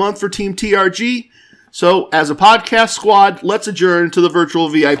next month for Team TRG. So, as a podcast squad, let's adjourn to the virtual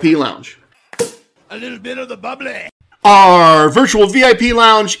VIP lounge. A little bit of the bubbly. Our virtual VIP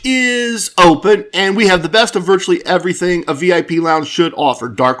lounge is open, and we have the best of virtually everything a VIP lounge should offer.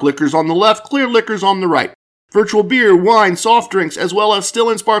 Dark liquors on the left, clear liquors on the right. Virtual beer, wine, soft drinks, as well as still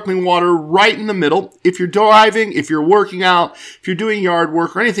and sparkling water right in the middle. If you're driving, if you're working out, if you're doing yard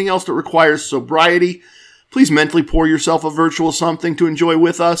work, or anything else that requires sobriety, please mentally pour yourself a virtual something to enjoy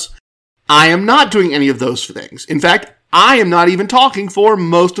with us. I am not doing any of those things. In fact, I am not even talking for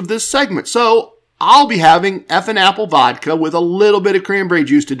most of this segment. So I'll be having effing apple vodka with a little bit of cranberry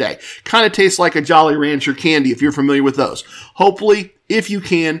juice today. Kind of tastes like a Jolly Rancher candy if you're familiar with those. Hopefully, if you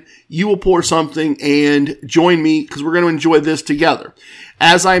can, you will pour something and join me because we're going to enjoy this together.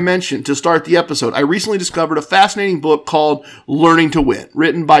 As I mentioned to start the episode, I recently discovered a fascinating book called Learning to Win,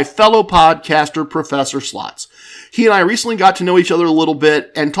 written by fellow podcaster Professor Slots. He and I recently got to know each other a little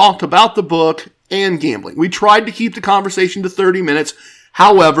bit and talked about the book and gambling. We tried to keep the conversation to 30 minutes.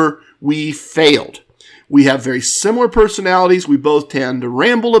 However, we failed. We have very similar personalities. We both tend to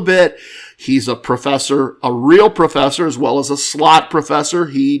ramble a bit. He's a professor, a real professor, as well as a slot professor.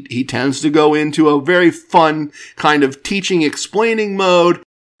 He tends to go into a very fun kind of teaching, explaining mode.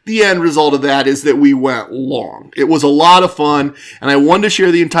 The end result of that is that we went long. It was a lot of fun, and I wanted to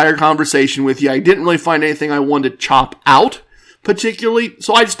share the entire conversation with you. I didn't really find anything I wanted to chop out particularly,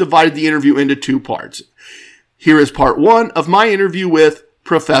 so I just divided the interview into 2 parts. Here is part 1 of my interview with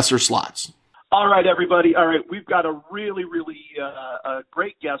Professor Slots. All right, everybody. All right, we've got a really a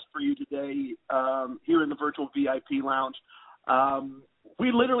great guest for you today here in the virtual VIP lounge.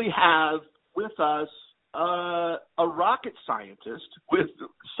 We literally have with us a rocket scientist with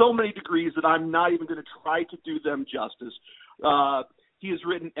so many degrees that I'm not even going to try to do them justice. He has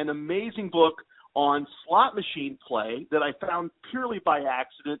written an amazing book on slot machine play that I found purely by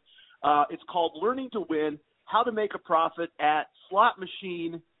accident. It's called Learning to Win, How to Make a Profit at Slot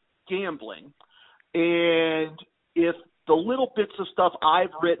Machine Gambling. And if the little bits of stuff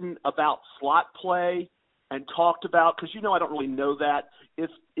I've written about slot play and talked about, because I don't really know that,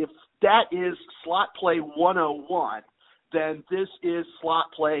 if that is slot play 101, then this is slot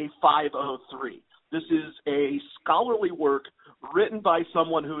play 503. This is a scholarly work written by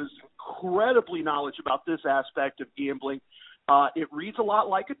someone who is incredibly knowledgeable about this aspect of gambling. It reads a lot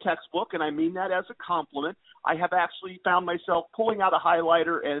like a textbook, and I mean that as a compliment. I have actually found myself pulling out a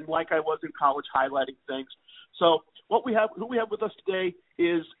highlighter and, like I was in college, highlighting things. So who we have with us today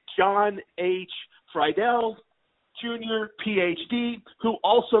is John H. Friedel, Jr., Ph.D., who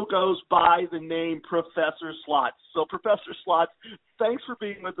also goes by the name Professor Slots. So, Professor Slots, thanks for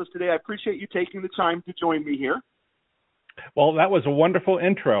being with us today. I appreciate you taking the time to join me here. Well, that was a wonderful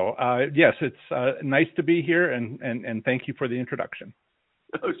intro. Yes, it's nice to be here, and thank you for the introduction.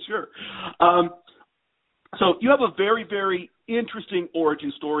 Oh, sure. So you have a very, very interesting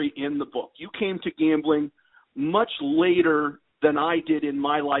origin story in the book. You came to gambling much later than I did in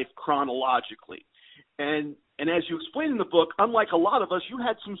my life chronologically. And as you explain in the book, unlike a lot of us, you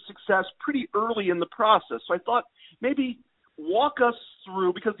had some success pretty early in the process. So I thought maybe walk us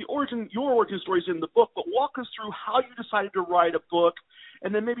through, because your origin story is in the book, but walk us through how you decided to write a book,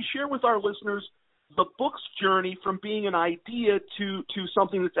 and then maybe share with our listeners the book's journey from being an idea to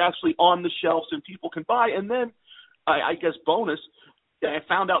something that's actually on the shelves and people can buy. And then, I guess bonus, I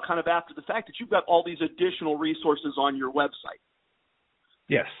found out kind of after the fact that you've got all these additional resources on your website.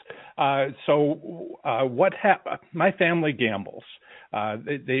 Yes. So what happened? My family gambles.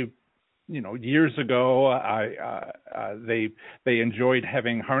 They years ago, they enjoyed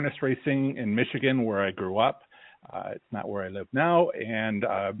having harness racing in Michigan, where I grew up. It's not where I live now, and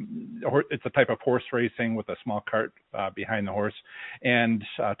it's a type of horse racing with a small cart behind the horse and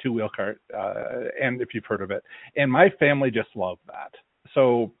two-wheel cart, and if you've heard of it. And my family just loved that.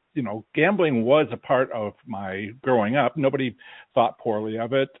 So, gambling was a part of my growing up. Nobody thought poorly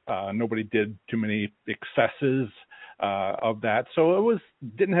of it. Nobody did too many excesses of that. So it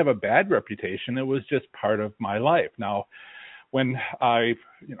didn't have a bad reputation. It was just part of my life. Now, when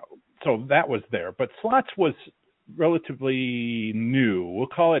so that was there. But slots was relatively new. We'll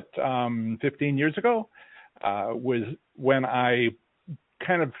call it 15 years ago, was when I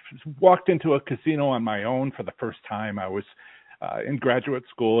kind of walked into a casino on my own for the first time. I was in graduate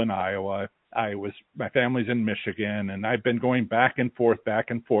school in Iowa. My family's in Michigan, and I've been going back and forth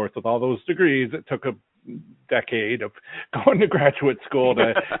with all those degrees. It took a decade of going to graduate school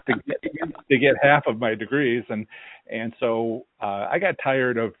to get half of my degrees, and so I got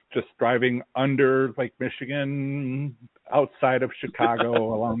tired of just driving under Lake Michigan, outside of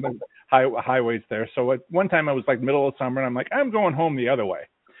Chicago, along the highways there. So at one time I was like middle of summer, and I'm like, I'm going home the other way,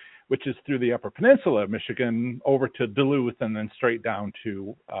 which is through the Upper Peninsula of Michigan over to Duluth and then straight down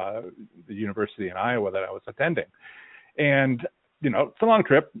to the university in Iowa that I was attending. And, it's a long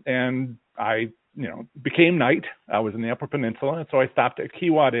trip, and I, became night. I was in the Upper Peninsula, and so I stopped at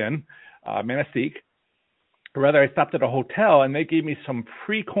Keewat Inn, Manistee. Or rather, I stopped at a hotel, and they gave me some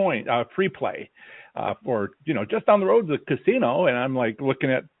free play for, just down the road to the casino, and I'm like looking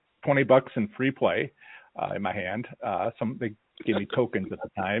at $20 in free play in my hand. They gave me tokens at the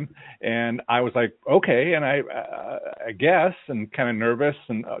time, and I was like, okay, and I guess, and kind of nervous,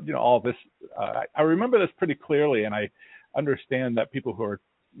 and all this. I remember this pretty clearly, and I understand that people who are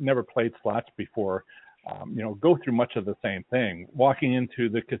never played slots before, go through much of the same thing. Walking into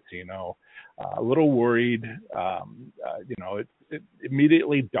the casino, a little worried. It's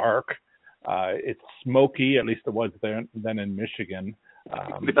immediately dark. It's smoky, at least it was then in Michigan,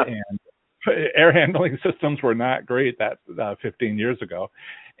 and air handling systems were not great that 15 years ago.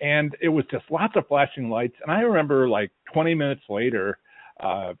 And it was just lots of flashing lights. And I remember like 20 minutes later,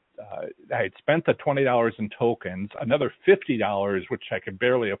 I had spent the $20 in tokens, another $50, which I could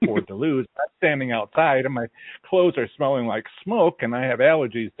barely afford to lose. I'm standing outside, and my clothes are smelling like smoke, and I have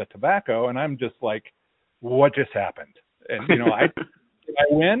allergies to tobacco. And I'm just like, what just happened? And, did I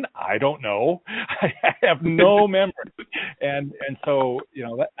win? I don't know. I have no memory. And so,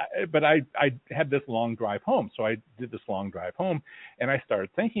 but I had this long drive home. So I did this long drive home, and I started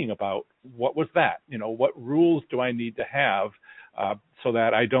thinking about what was that? What rules do I need to have so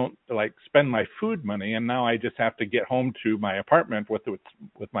that I don't spend my food money, and now I just have to get home to my apartment with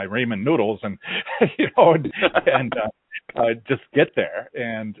my ramen noodles and just get there.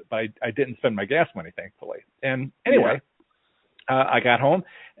 And I didn't spend my gas money, thankfully. And anyway. I got home,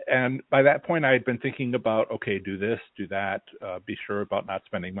 and by that point, I had been thinking about, okay, do this, do that, be sure about not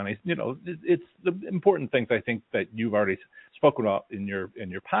spending money. It's the important things I think that you've already spoken about in your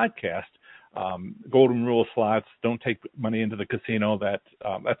podcast. Golden rule slots: don't take money into the casino.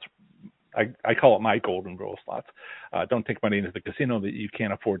 That's I call it my golden rule slots. Don't take money into the casino that you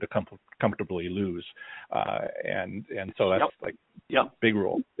can't afford to comfortably lose, and so that's big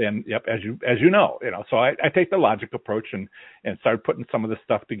rule. And as you know, so I take the logic approach and started putting some of this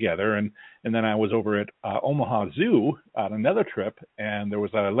stuff together, and then I was over at Omaha Zoo on another trip, and there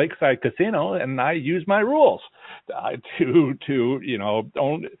was a lakeside casino, and I used my rules to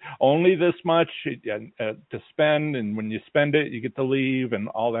only this much to spend, and when you spend it, you get to leave, and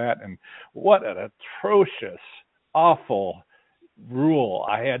all that. And what an atrocious, awful rule.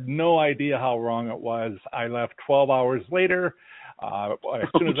 I had no idea how wrong it was. I left 12 hours later. As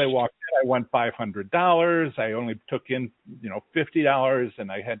soon as I walked in, I won $500. I only took in, $50,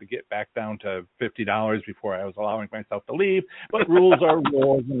 and I had to get back down to $50 before I was allowing myself to leave. But rules are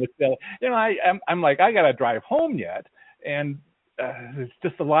rules, and it's still, I'm like, I got to drive home yet, and it's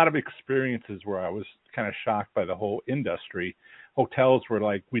just a lot of experiences where I was kind of shocked by the whole industry. Hotels were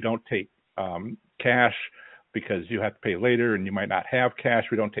like, we don't take cash because you have to pay later, and you might not have cash.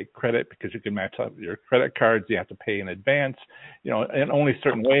 We don't take credit because you can match up your credit cards. You have to pay in advance, in only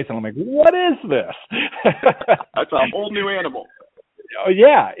certain ways. And I'm like, what is this? That's a whole new animal. Oh,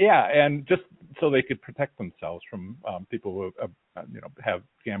 yeah. And just so they could protect themselves from people who have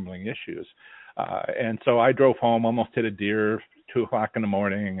gambling issues. And so I drove home, almost hit a deer, 2:00 in the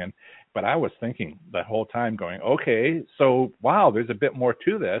morning. But I was thinking the whole time going, okay, so wow, there's a bit more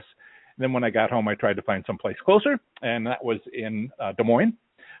to this. And then when I got home, I tried to find someplace closer, and that was in Des Moines.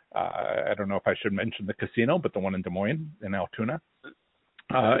 I don't know if I should mention the casino, but the one in Des Moines in Altoona.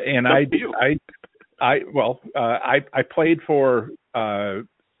 And I played for a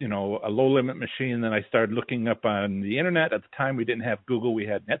low limit machine. Then I started looking up on the internet. At the time, we didn't have Google; we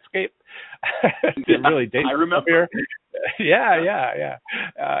had Netscape. Really dates I remember. Here. Yeah.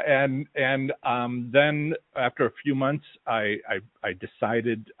 Then after a few months, I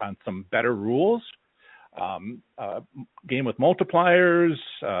decided on some better rules. Game with multipliers,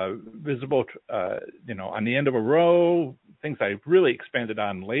 visible, on the end of a row, things I really expanded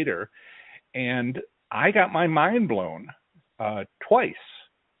on later. And I got my mind blown twice.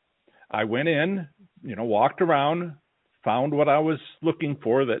 I went in, walked around, found what I was looking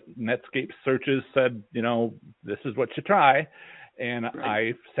for, that Netscape searches said, this is what you try. And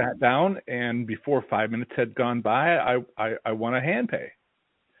I sat down, and before 5 minutes had gone by, I won a hand pay.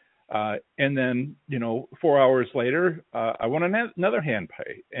 And then, 4 hours later, I won another hand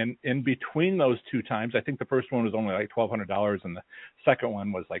pay. And in between those two times, I think the first one was only like $1,200, and the second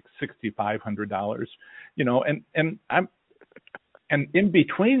one was like $6,500. And in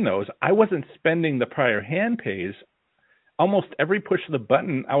between those, I wasn't spending the prior hand pays. Almost every push of the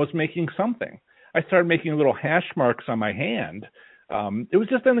button, I was making something. I started making little hash marks on my hand. It was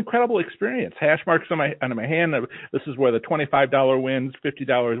just an incredible experience. Hash marks on my hand. This is where the $25 wins,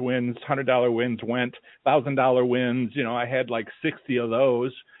 $50 wins, $100 wins went, $1,000 wins. I had like 60 of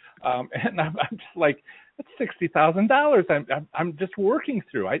those, and I'm just like, that's $60,000. I'm just working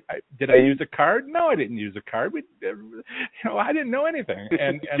through. Did I use a card? No, I didn't use a card. I didn't know anything.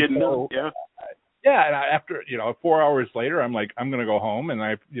 And didn't so, know. Yeah. Yeah, and after 4 hours later, I'm like, I'm going to go home, and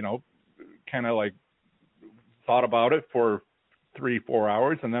I kind of like thought about it for 3-4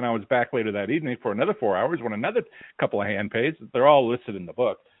 hours, and then I was back later that evening for another 4 hours, won another couple of hand pays. They're all listed in the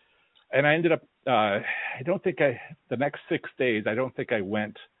book, and I ended up. The next 6 days, I don't think I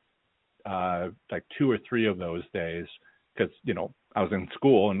went like 2 or 3 of those days because I was in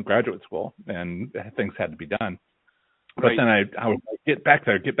school and graduate school, and things had to be done. But then I was like, get back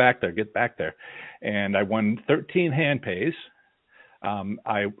there. And I won 13 hand pays.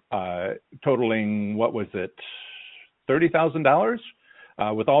 Totaling, what was it, $30,000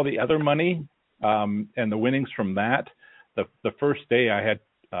 with all the other money and the winnings from that. The first day I had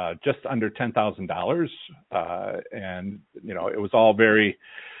just under $10,000, and it was all very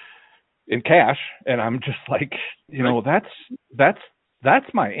in cash. And I'm just like,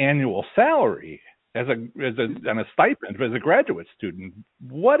 that's my annual salary as a stipend as a graduate student.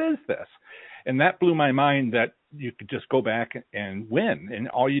 What is this? And that blew my mind, that you could just go back and win, and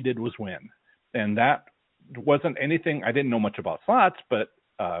all you did was win. And that wasn't anything. I didn't know much about slots, but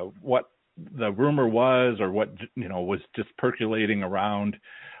what the rumor was, or what was just percolating around,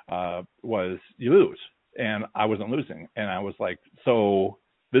 was you lose, and I wasn't losing. And I was like, so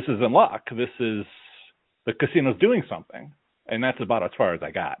this isn't luck. This is the casino's doing something. And that's about as far as I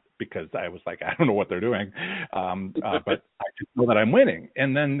got, because I was like, I don't know what they're doing. But I just know that I'm winning.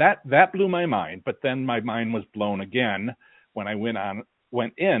 And then that blew my mind. But then my mind was blown again when I went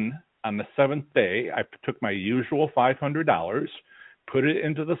in on the seventh day. I took my usual $500, put it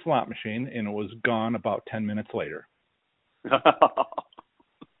into the slot machine, and it was gone about 10 minutes later.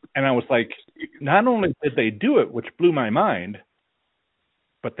 And I was like, not only did they do it, which blew my mind,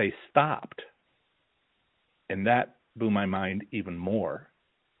 but they stopped. And that blew my mind even more.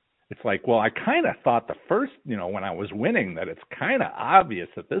 It's like, well, I kind of thought the first, when I was winning, that it's kind of obvious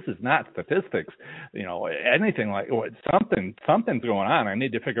that this is not statistics, anything like something's going on. I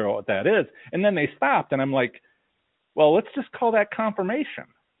need to figure out what that is. And then they stopped, and I'm like, well, let's just call that confirmation.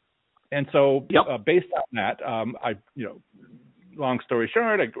 And so based on that, long story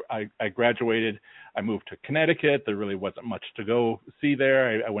short, I graduated. I moved to Connecticut. There really wasn't much to go see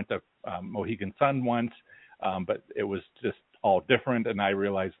there. I went to Mohegan Sun once, but it was just all different. And I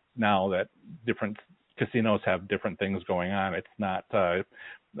realize now that different casinos have different things going on. It's not,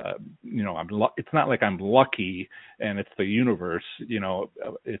 it's not like I'm lucky and it's the universe.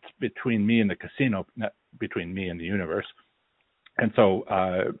 It's between me and the casino, not between me and the universe. And so,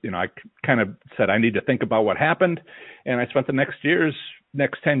 I kind of said, I need to think about what happened. And I spent the next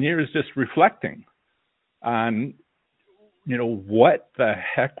 10 years just reflecting on, what the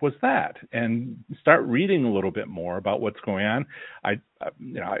heck was that? And start reading a little bit more about what's going on. I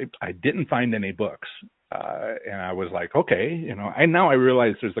didn't find any books. And I was like, okay, now I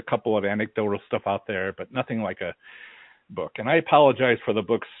realize there's a couple of anecdotal stuff out there, but nothing like a book. And I apologize for the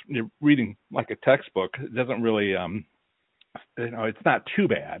books. Reading like a textbook, it doesn't really, it's not too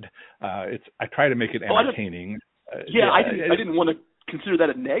bad. I try to make it entertaining. I didn't want to consider that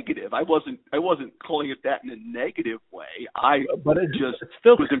a negative. I wasn't calling it that in a negative way. But it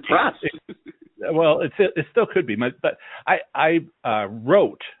still was impressed. It still could be. But I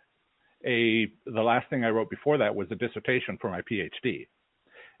wrote the last thing I wrote before that was a dissertation for my PhD.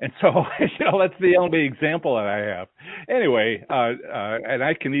 And so, that's the only example that I have. Anyway, and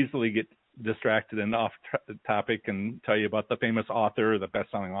I can easily get distracted and off topic and tell you about the famous author, the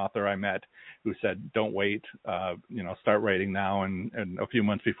best-selling author I met, who said, don't wait, start writing now. And a few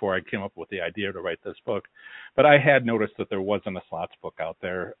months before I came up with the idea to write this book. But I had noticed that there wasn't a slots book out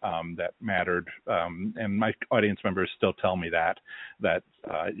there that mattered. And my audience members still tell me that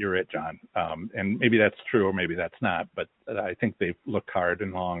you're it, John. And maybe that's true or maybe that's not, but I think they've looked hard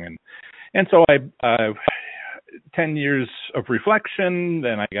and long. And so I 10 years of reflection,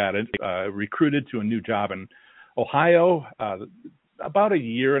 then I got recruited to a new job in Ohio about a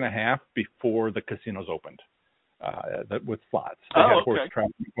year and a half before the casinos opened with slots. They had horse track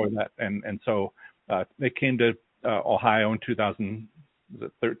before that. And so they came to Ohio in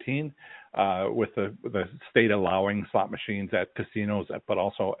 2013 with the state allowing slot machines at casinos, but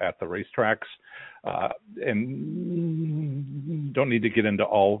also at the racetracks. And don't need to get into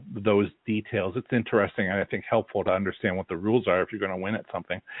all those details. It's interesting and I think helpful to understand what the rules are if you're going to win at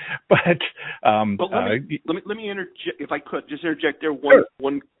something. But let me interject, if I could, just interject there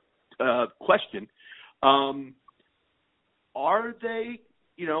one question. Are they,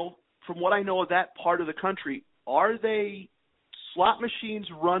 from what I know of that part of the country, are they slot machines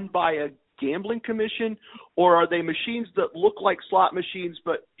run by a gambling commission, or are they machines that look like slot machines,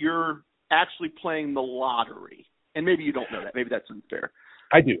 but you're actually playing the lottery? And maybe you don't know that. Maybe that's unfair.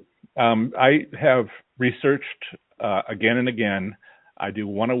 I do. I have researched again and again. I do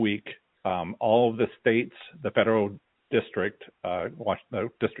one a week. All of the states, the federal district, the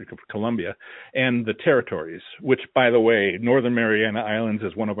District of Columbia, and the territories, which, by the way, Northern Mariana Islands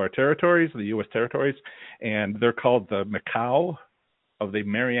is one of our territories, the U.S. territories, and they're called the Macau of the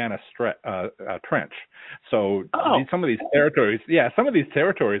Mariana Trench. So some of these territories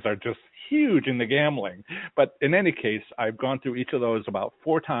are just huge in the gambling. But in any case, I've gone through each of those about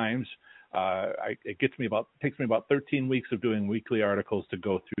 4 times. It takes me about 13 weeks of doing weekly articles to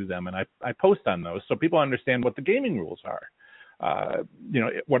go through them, and I post on those so people understand what the gaming rules are.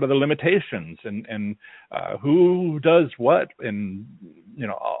 What are the limitations and who does what, and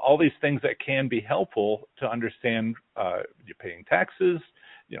all these things that can be helpful to understand. You're paying taxes,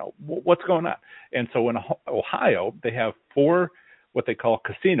 what's going on. And so in Ohio, they have 4 what they call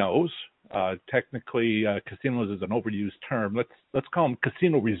casinos. Technically, casinos is an overused term. Let's call them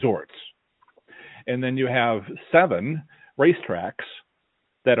casino resorts. And then you have 7 racetracks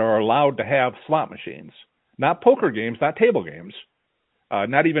that are allowed to have slot machines, not poker games, not table games,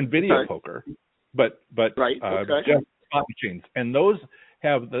 not even video poker, but just slot machines. And those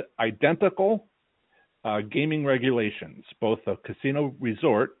have the identical gaming regulations, both a casino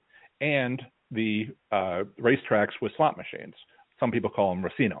resort and the racetracks with slot machines. Some people call them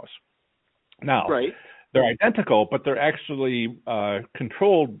racinos. Now, Right. they're identical, but they're actually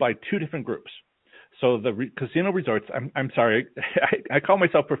controlled by two different groups. So the casino resorts, I'm sorry, I call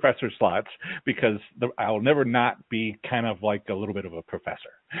myself Professor Slots because I'll never not be kind of like a little bit of a professor.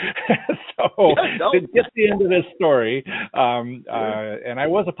 So to get the end of this story, and I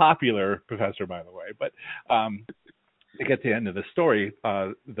was a popular professor, by the way, but to get to the end of the story,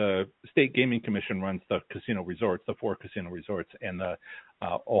 the State Gaming Commission runs the casino resorts, the 4 casino resorts, and the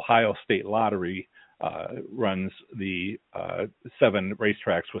Ohio State Lottery runs the 7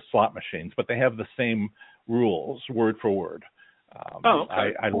 racetracks with slot machines, but they have the same rules, word for word.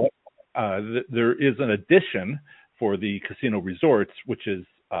 Okay. There is an addition for the casino resorts, which is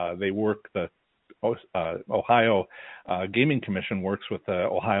they work the Ohio Gaming Commission works with the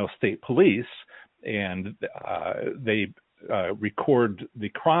Ohio State Police, and they record the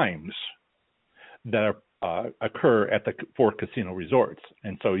crimes that occur at the 4 casino resorts.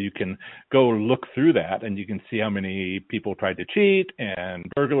 And so you can go look through that and you can see how many people tried to cheat, and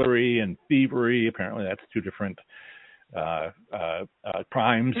burglary and thievery. Apparently that's 2 different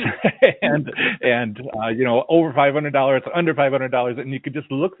crimes. and over $500, under $500, and you could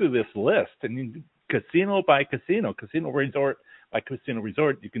just look through this list, and casino by casino resort by casino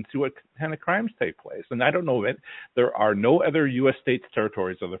resort, you can see what kind of crimes take place. And I don't know that there are no other U.S. states,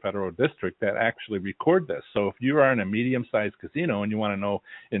 territories, or the federal district that actually record this. So if you are in a medium-sized casino and you want to know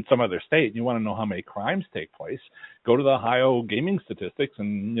in some other state, and you want to know how many crimes take place, go to the Ohio gaming statistics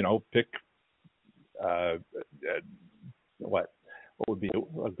and pick what would be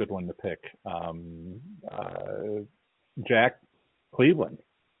a good one to pick? Jack Cleveland.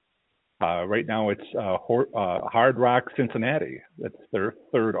 Right now it's Hard Rock Cincinnati. That's their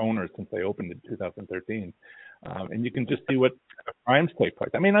 3rd owner since they opened in 2013. And you can just see what crimes take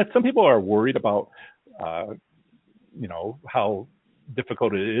place. I mean, some people are worried about, how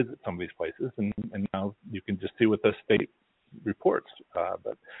difficult it is at some of these places. And now you can just see what the state reports.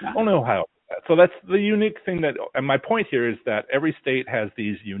 But only Ohio. So that's the unique thing and my point here is that every state has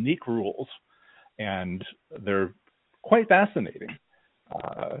these unique rules, and they're quite fascinating.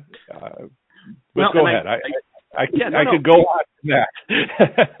 But go ahead. I could go on that.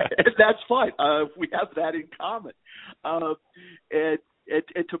 That's fine. We have that in common. And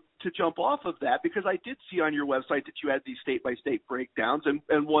to jump off of that, because I did see on your website that you had these state-by-state breakdowns,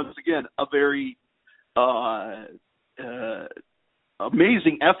 and once again, a very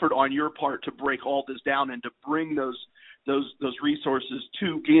amazing effort on your part to break all this down and to bring those resources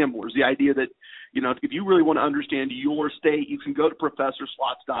to gamblers. The idea that, if you really want to understand your state, you can go to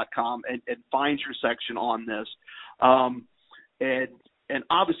ProfessorSlots.com and find your section on this. And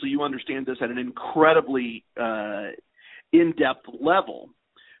obviously you understand this at an incredibly in-depth level.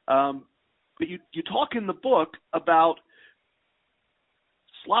 But you talk in the book about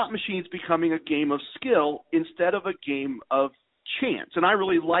slot machines becoming a game of skill instead of a game of chance. And I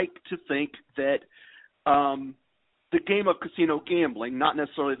really like to think that the game of casino gambling, not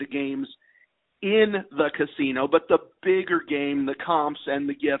necessarily the games in the casino, but the bigger game, the comps and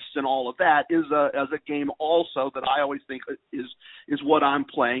the gifts and all of that, is a game also that I always think is what I'm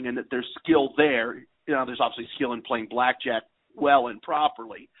playing, and that there's skill there. There's obviously skill in playing blackjack well and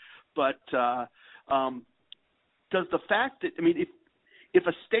properly, but does the fact that, if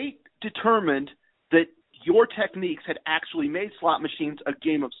a state determined that your techniques had actually made slot machines a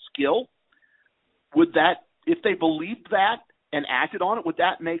game of skill, would that, if they believed that and acted on it, would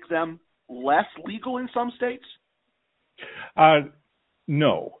that make them less legal in some states?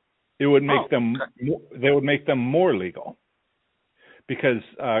 No, it would make them. They would make them more legal, because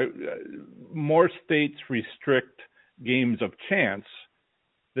more states restrict games of chance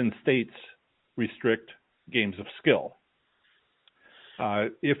than states restrict games of skill.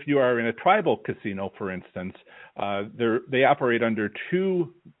 If you are in a tribal casino, for instance, they operate under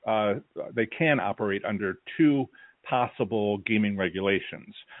two. They can operate under 2 possible gaming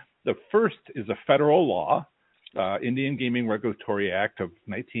regulations. The first is a federal law, Indian Gaming Regulatory Act of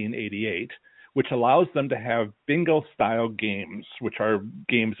 1988, which allows them to have bingo-style games, which are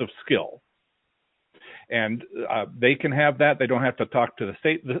games of skill. And they can have that. They don't have to talk to the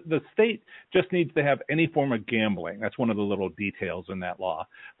state. The state just needs to have any form of gambling. That's one of the little details in that law,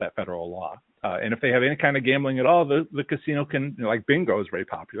 that federal law. And if they have any kind of gambling at all, the casino can, like bingo is very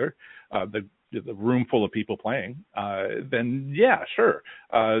popular, the room full of people playing, then yeah, sure.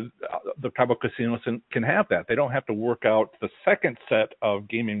 The tribal casinos can have that. They don't have to work out the second set of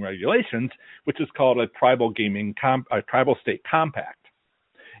gaming regulations, which is called a tribal state compact.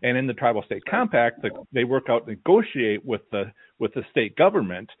 And in the tribal state compact, they work out, negotiate with the state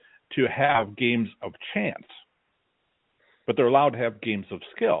government to have games of chance, but they're allowed to have games of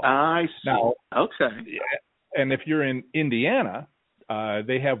skill. I see. Now, okay. And if you're in Indiana,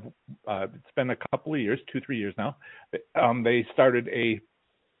 they have, it's been a couple of years, 2-3 years now, they started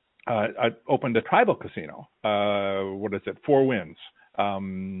opened a tribal casino. What is it? Four Winds. I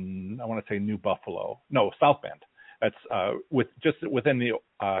want to say South Bend. That's just within the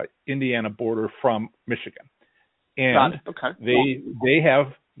Indiana border from Michigan. And okay. they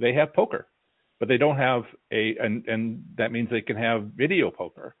have poker, but they don't have and that means they can have video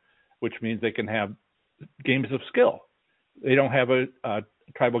poker, which means they can have games of skill. They don't have a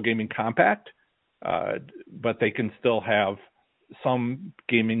tribal gaming compact, but they can still have some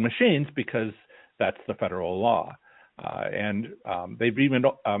gaming machines because that's the federal law. And they've even,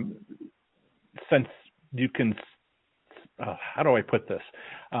 since you can, how do I put this?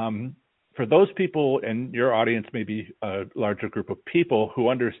 For those people, and your audience may be a larger group of people who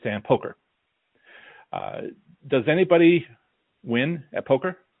understand poker, does anybody win at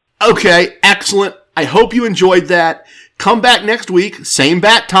poker? Okay, excellent. I hope you enjoyed that. Come back next week, same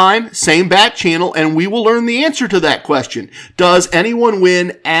bat time, same bat channel, and we will learn the answer to that question. Does anyone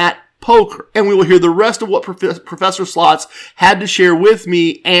win at poker? And we will hear the rest of what Professor Slots had to share with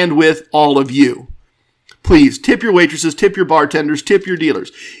me and with all of you. Please tip your waitresses, tip your bartenders, tip your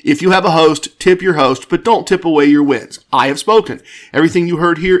dealers. If you have a host, tip your host, but don't tip away your wins. I have spoken. Everything you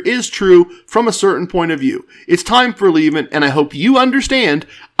heard here is true from a certain point of view. It's time for leaving, and I hope you understand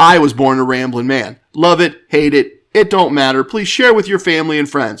I was born a rambling man. Love it, hate it, it don't matter. Please share with your family and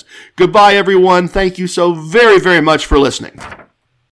friends. Goodbye, everyone. Thank you so very, very much for listening.